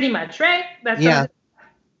 Pretty much, right? That's Yeah.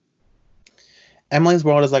 Emily's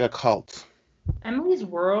world is like a cult. Emily's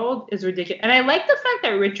world is ridiculous. And I like the fact that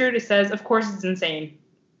Richard says, of course it's insane,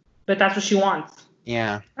 but that's what she wants.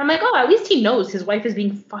 Yeah. I'm like, oh, at least he knows his wife is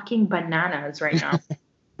being fucking bananas right now.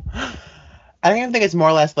 I don't even think it's more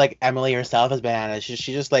or less like Emily herself is bananas. She's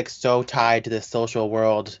just like so tied to the social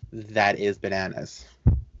world that is bananas.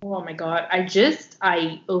 Oh my god. I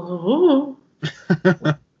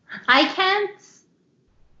can't,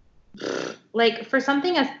 like, for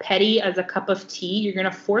something as petty as a cup of tea, you're going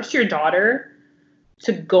to force your daughter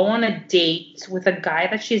to go on a date with a guy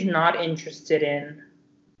that she's not interested in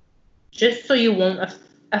just so you won't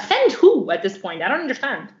offend who at this point? I don't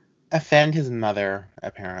understand. Offend his mother,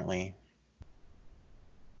 apparently.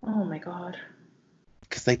 Oh my god.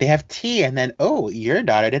 Because, like, they have tea, and then, oh, your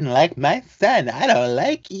daughter didn't like my son. I don't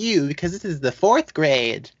like you because this is the 4th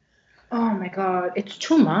grade. Oh my god. It's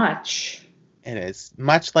too much. It is.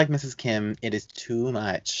 Much like Mrs. Kim, it is too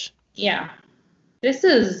much. Yeah. This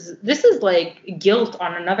is like guilt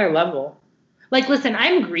on another level. Like, listen,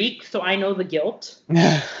 I'm Greek, so I know the guilt.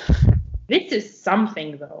 This is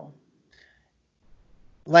something, though.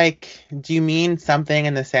 Like, do you mean something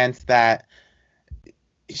in the sense that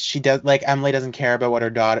she does, like, Emily doesn't care about what her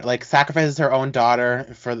daughter, like, sacrifices her own daughter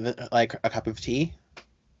for like a cup of tea?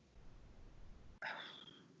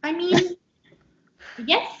 I mean,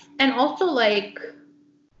 yes, and also like,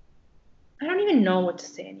 I don't even know what to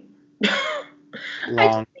say anymore. I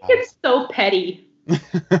just think it's so petty.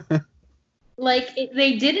 Like,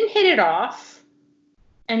 they didn't hit it off,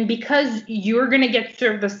 and because you're gonna get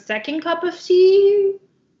served the second cup of tea.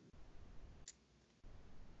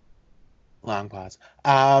 Long pause.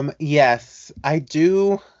 Yes, I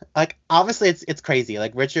do. Like, obviously, it's crazy.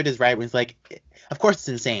 Like, Richard is right when he's like, of course it's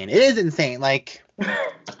insane. It is insane. Like,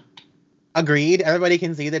 agreed. Everybody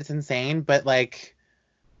can see that it's insane, but like,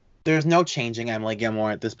 there's no changing Emily Gilmore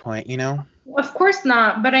at this point, you know? Of course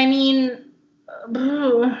not, but I mean,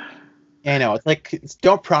 I know, it's like,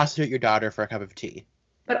 don't prostitute your daughter for a cup of tea.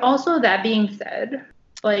 but also that being said,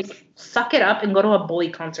 like, suck it up and go to a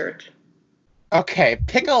Bowie concert. Okay,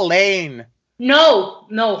 pick a lane. No,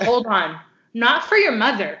 hold on. Not for your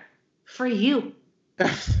mother, for you. Go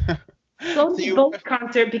to Bowie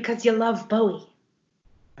concert because you love Bowie.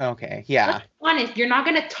 Okay, yeah. Let's be honest, you're not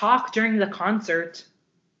gonna talk during the concert.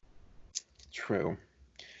 True.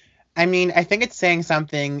 I mean, I think it's saying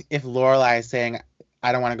something if Lorelai is saying,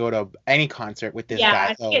 I don't want to go to any concert with this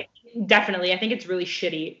guy. Definitely. I think it's really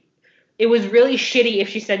shitty. It was really shitty if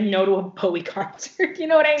she said no to a Bowie concert. You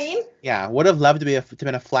know what I mean? Yeah, would have loved to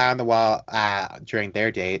been a fly on the wall during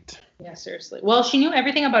their date. Yeah, seriously. Well, she knew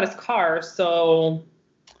everything about his car, so...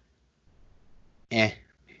 I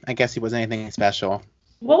guess he wasn't anything special.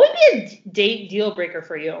 What would be a date deal breaker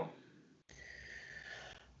for you?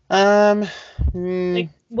 Let's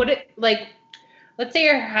say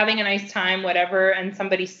you're having a nice time, whatever, and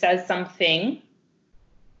somebody says something,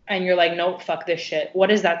 and you're like, no, fuck this shit.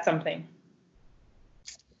 What is that something?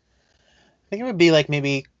 I think it would be like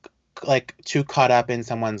maybe like too caught up in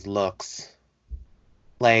someone's looks.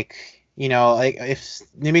 Like, you know, like if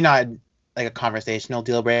maybe not like a conversational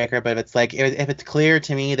deal breaker, but if it's like if it's clear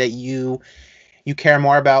to me that you care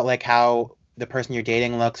more about like how the person you're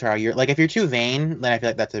dating looks or how you're like if you're too vain, then I feel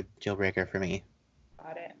like that's a deal breaker for me.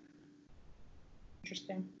 Got it.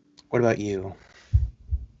 Interesting. What about you?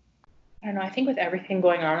 I don't know. I think with everything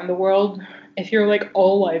going on in the world, if you're like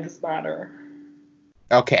all lives matter.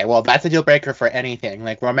 Okay, well that's a deal breaker for anything,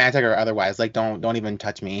 like romantic or otherwise. Like don't even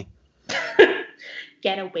touch me.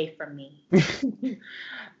 Get away from me.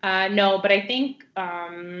 No, but I think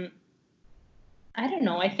I don't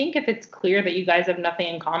know. I think if it's clear that you guys have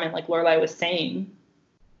nothing in common, like Lorelai was saying,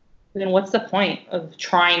 then what's the point of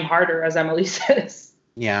trying harder, as Emily says?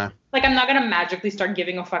 Yeah. Like, I'm not gonna magically start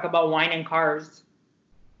giving a fuck about wine and cars.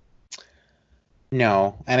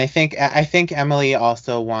 No, and I think Emily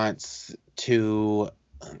also wants to.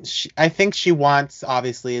 I think she wants,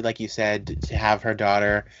 obviously, like you said, to have her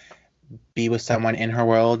daughter be with someone in her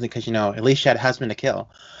world because at least she had a husband to kill.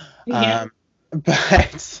 Yeah.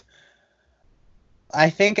 But I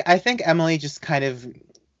think Emily just kind of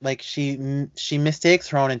like she mistakes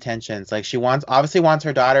her own intentions. Like she obviously wants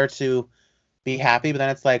her daughter to be happy, but then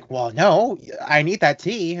it's like, well, no, I need that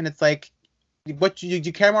tea, and it's like, what do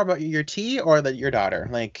you care more about your tea or your daughter?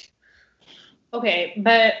 Like, okay,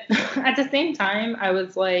 but at the same time, I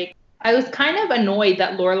was kind of annoyed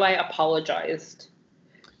that Lorelai apologized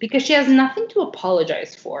because she has nothing to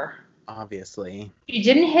apologize for. Obviously, she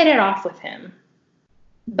didn't hit it off with him.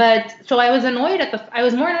 But so I was more annoyed at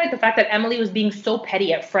the fact that Emily was being so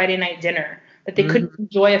petty at Friday night dinner that they couldn't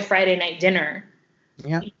enjoy a Friday night dinner.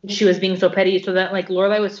 Yeah. She was being so petty so that like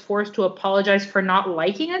Lorelai was forced to apologize for not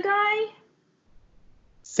liking a guy.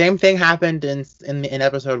 Same thing happened in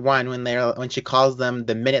episode 1 when she calls them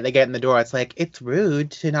the minute they get in the door. It's like, it's rude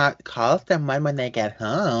to not call someone when they get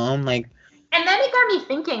home. Like, and then it got me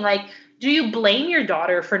thinking, like, do you blame your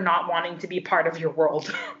daughter for not wanting to be part of your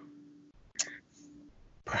world?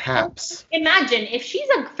 Perhaps. Imagine if she's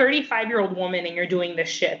a 35-year-old woman and you're doing this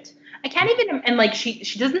shit. I can't even, and like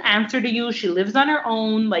she doesn't answer to you. She lives on her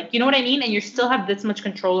own. Like, you know what I mean? And you still have this much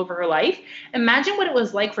control over her life. Imagine what it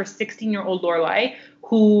was like for 16-year-old Lorelai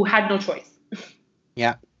who had no choice.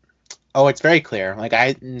 Yeah. Oh, it's very clear. Like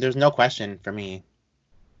there's no question for me.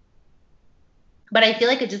 But I feel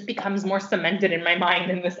like it just becomes more cemented in my mind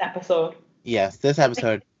in this episode. Yes, this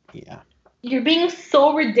episode, yeah. You're being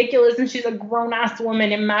so ridiculous and she's a grown-ass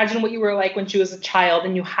woman. Imagine what you were like when she was a child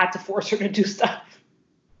and you had to force her to do stuff.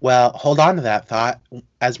 Well, hold on to that thought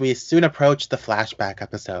as we soon approach the flashback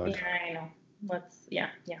episode. Yeah,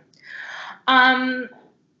 I know.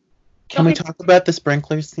 Can we talk about the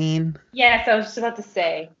sprinkler scene? Yes, I was just about to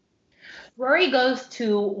say. Rory goes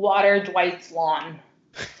to water Dwight's lawn.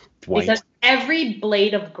 Dwight. Because every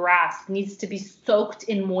blade of grass needs to be soaked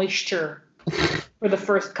in moisture for the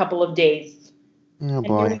first couple of days. Oh,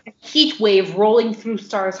 boy. And there's a heat wave rolling through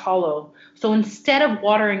Stars Hollow. So instead of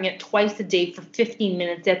watering it twice a day for 15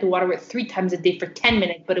 minutes, they had to water it 3 times a day for 10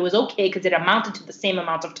 minutes. But it was okay because it amounted to the same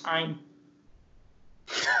amount of time.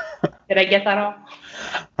 Did I get that all?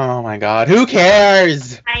 Oh my God. Who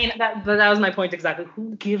cares? But that was my point exactly.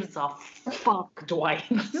 Who gives a fuck, Dwight?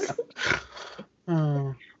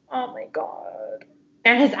 Oh. Oh my God.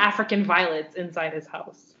 And his African violets inside his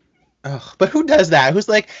house. Ugh, but who does that? Who's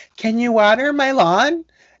like, can you water my lawn?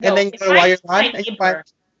 No, and then you go to water your lawn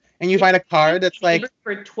and you find a card that's like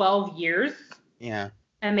for 12 years. Yeah.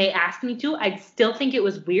 And they asked me to, I'd still think it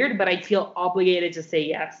was weird, but I'd feel obligated to say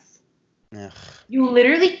yes. Ugh. You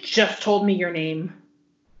literally just told me your name.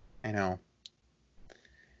 I know.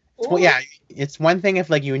 Well, yeah, it's one thing if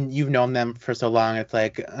like you've known them for so long, it's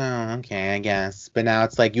like, oh, okay, I guess. But now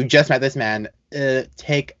it's like you just met this man.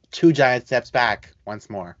 Take 2 giant steps back once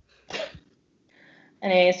more.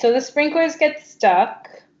 Anyway, so the sprinklers get stuck,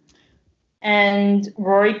 and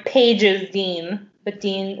Rory pages Dean, but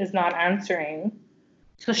Dean is not answering.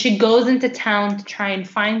 So she goes into town to try and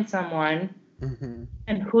find someone. Mm-hmm.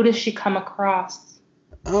 And who does she come across?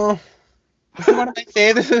 Oh, this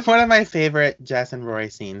is one of my favorite Jess and Rory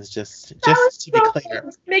scenes. Just to be clear.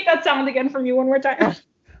 Make that sound again for me one more time.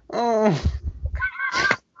 Oh.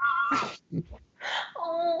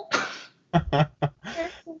 Oh.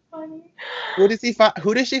 That's so funny. Who does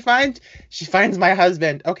she find? She finds my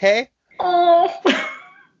husband, okay? Oh.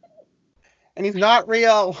 And he's not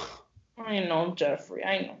real. I know, Jeffrey.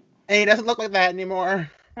 I know. And he doesn't look like that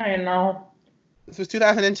anymore. I know. This was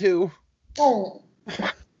 2002. Oh.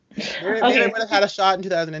 Maybe I would have had a shot in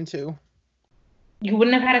 2002. You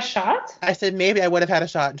wouldn't have had a shot? I said maybe I would have had a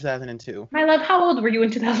shot in 2002. My love, how old were you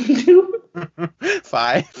in 2002?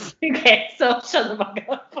 5. Okay, so shut the fuck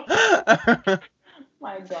up.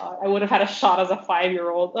 My God, I would have had a shot as a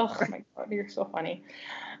 5-year-old. Oh my God, you're so funny.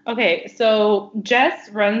 Okay, so Jess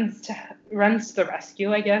runs to the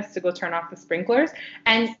rescue, I guess, to go turn off the sprinklers.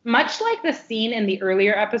 And much like the scene in the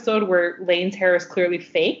earlier episode where Lane's hair is clearly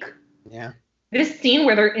fake, yeah, this scene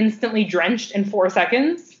where they're instantly drenched in 4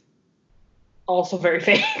 seconds, also very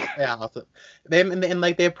fake. Yeah, also,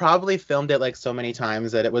 they probably filmed it like so many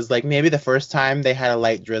times that it was like maybe the first time they had a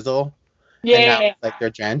light drizzle. Yeah. Like they're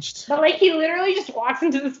drenched. But like he literally just walks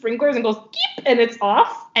into the sprinklers and goes keep, and it's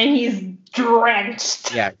off, and he's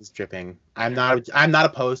drenched. Yeah, he's dripping. I'm not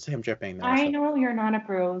opposed to him dripping though. I know you're not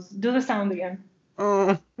opposed. Do the sound again.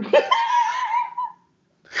 Oh.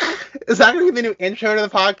 Is that gonna be the new intro to the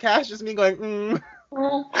podcast? Just me going,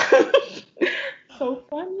 Oh. So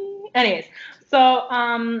funny. Anyways,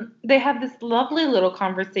 so they have this lovely little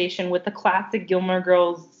conversation with the classic Gilmore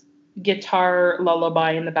Girls guitar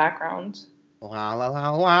lullaby in the background. La la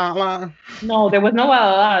la la la. No, there was no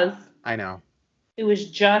la la la's. I know. It was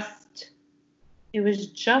just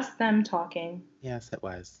them talking. Yes, it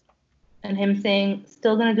was. And him saying,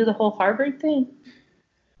 still gonna do the whole Harvard thing?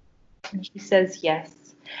 And she says yes.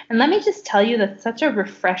 And let me just tell you, that's such a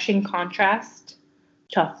refreshing contrast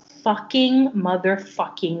to fucking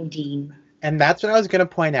motherfucking Dean. And that's what I was gonna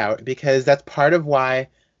point out, because that's part of why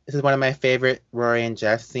this is one of my favorite Rory and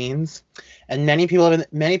Jess scenes. And many people in the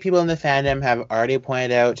fandom have already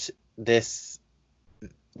pointed out this,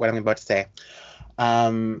 what I'm about to say,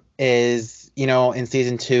 is, you know, in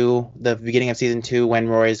season 2, the beginning of season 2, when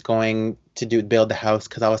Rory's going to build the house,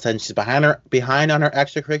 because all of a sudden she's behind on her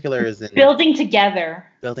extracurriculars. And building together,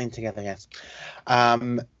 yes.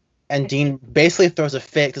 And Dean basically throws a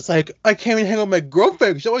fit. It's like, I can't even hang out with my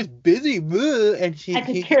girlfriend. She's always busy. And I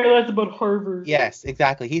could care less about Harvard. Yes,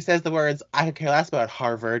 exactly. He says the words, I could care less about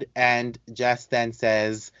Harvard. And Jess then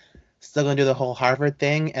says, still going to do the whole Harvard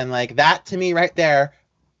thing. And like that to me right there,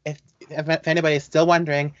 if anybody is still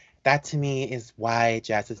wondering, that to me is why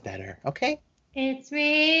Jess is better. Okay? It's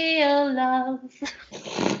real love.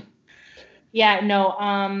 Yeah,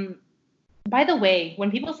 no. By the way, when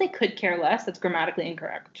people say could care less, that's grammatically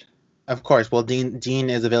incorrect. Of course. Well, Dean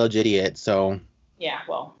is a village idiot, so. Yeah,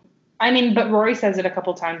 well. I mean, but Rory says it a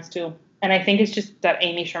couple times, too. And I think it's just that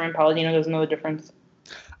Amy Sherman-Palladino doesn't know the difference.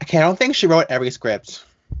 Okay, I don't think she wrote every script.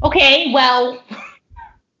 Okay, well.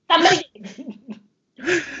 Somebody.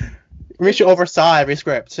 Maybe she oversaw every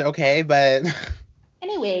script, okay, but.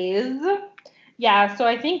 Anyways. Yeah, so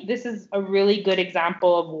I think this is a really good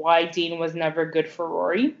example of why Dean was never good for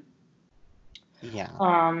Rory. Yeah.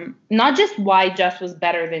 Not just why Jess was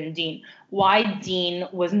better than Dean. why Dean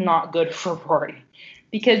was not good for Rory.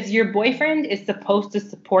 Because your boyfriend is supposed to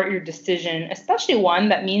support your decision, especially one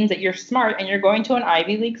that means that you're smart and you're going to an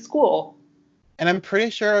Ivy League school. And I'm pretty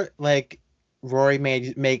sure, like, Rory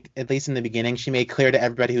made at least in the beginning, she made clear to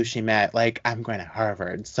everybody who she met, like, I'm going to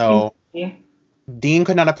Harvard. So Dean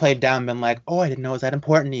could not have played dumb and been like, oh, I didn't know it was that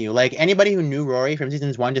important to you. Like, anybody who knew Rory from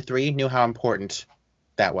seasons 1 to 3 knew how important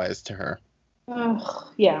that was to her.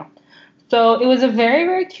 Yeah. So it was a very,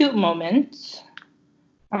 very cute moment.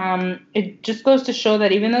 It just goes to show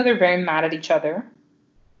that even though they're very mad at each other,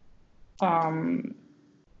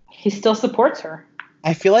 he still supports her.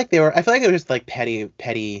 I feel like it was just like petty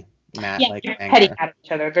mad, like petty anger. mad at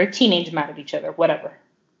each other. They're teenage mad at each other, whatever.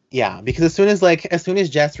 Yeah, because as soon as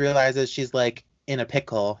Jess realizes she's like in a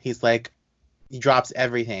pickle, he's like, he drops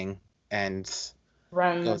everything and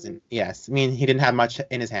runs. Goes in. Yes, I mean he didn't have much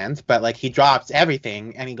in his hands, but like he drops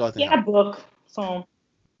everything and he goes in. Yeah, book. So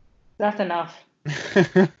that's enough.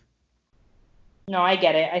 No, I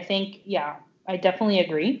get it. I think, yeah, I definitely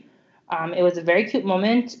agree. It was a very cute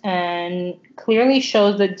moment and clearly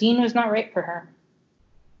shows that Dean was not right for her.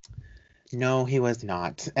 No, he was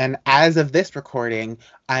not. And as of this recording,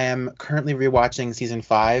 I am currently rewatching season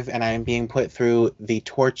 5 and I am being put through the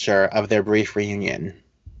torture of their brief reunion.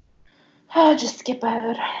 Oh, just skip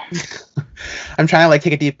ahead. I'm trying to like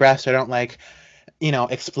take a deep breath so I don't like,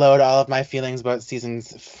 explode all of my feelings about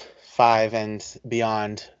seasons 5 and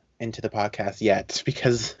beyond into the podcast yet,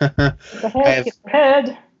 because I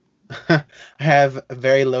have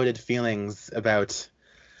very loaded feelings about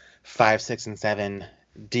 5, 6, and 7,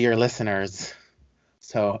 dear listeners.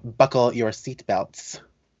 So buckle your seatbelts.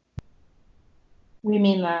 We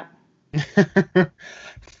mean that.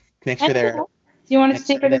 Make sure they're. Do you want to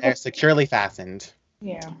take they're securely fastened.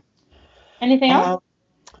 Yeah. Anything else?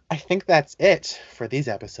 I think that's it for these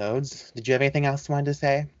episodes. Did you have anything else you wanted to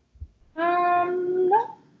say?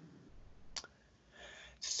 No.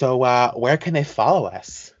 So, where can they follow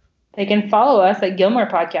us? They can follow us at Gilmore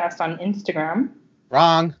Podcast on Instagram.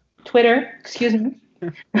 Wrong. Twitter. Excuse me.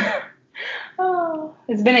 Oh,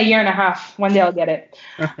 it's been a year and a half. One day I'll get it.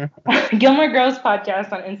 Gilmore Girls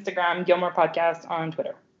Podcast on Instagram. Gilmore Podcast on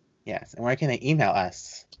Twitter. Yes. And where can they email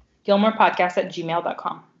us?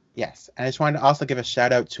 GilmorePodcast@gmail.com. Yes. And I just wanted to also give a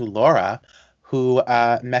shout out to Laura, who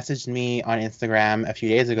messaged me on Instagram a few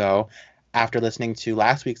days ago after listening to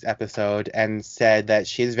last week's episode and said that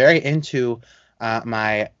she's very into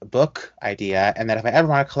my book idea and that if I ever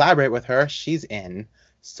want to collaborate with her, she's in.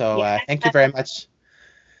 So thank you very much.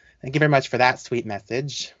 Thank you very much for that sweet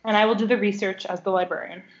message. And I will do the research as the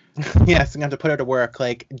librarian. Yes, I'm going to have to put her to work,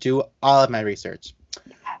 like do all of my research.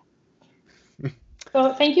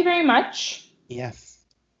 So thank you very much. Yes.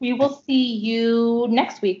 We will see you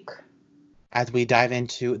next week. As we dive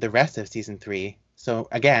into the rest of season 3. So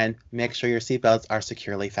again, make sure your seatbelts are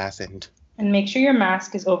securely fastened. And make sure your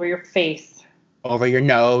mask is over your face. Over your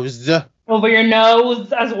nose. Over your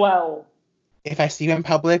nose as well. If I see you in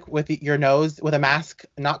public with your nose, with a mask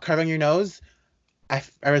not covering your nose, I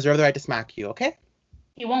reserve the right to smack you, okay?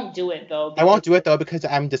 He won't do it, though. I won't do it, though, because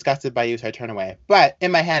I'm disgusted by you, so I turn away. But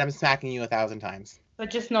in my head, I'm smacking you 1,000 times.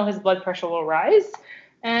 But just know his blood pressure will rise,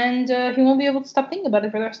 and he won't be able to stop thinking about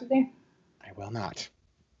it for the rest of the day. I will not.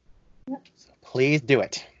 Yep. So please do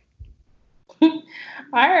it. All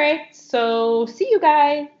right. So see you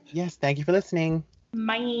guys. Yes. Thank you for listening.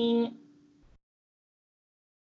 Bye.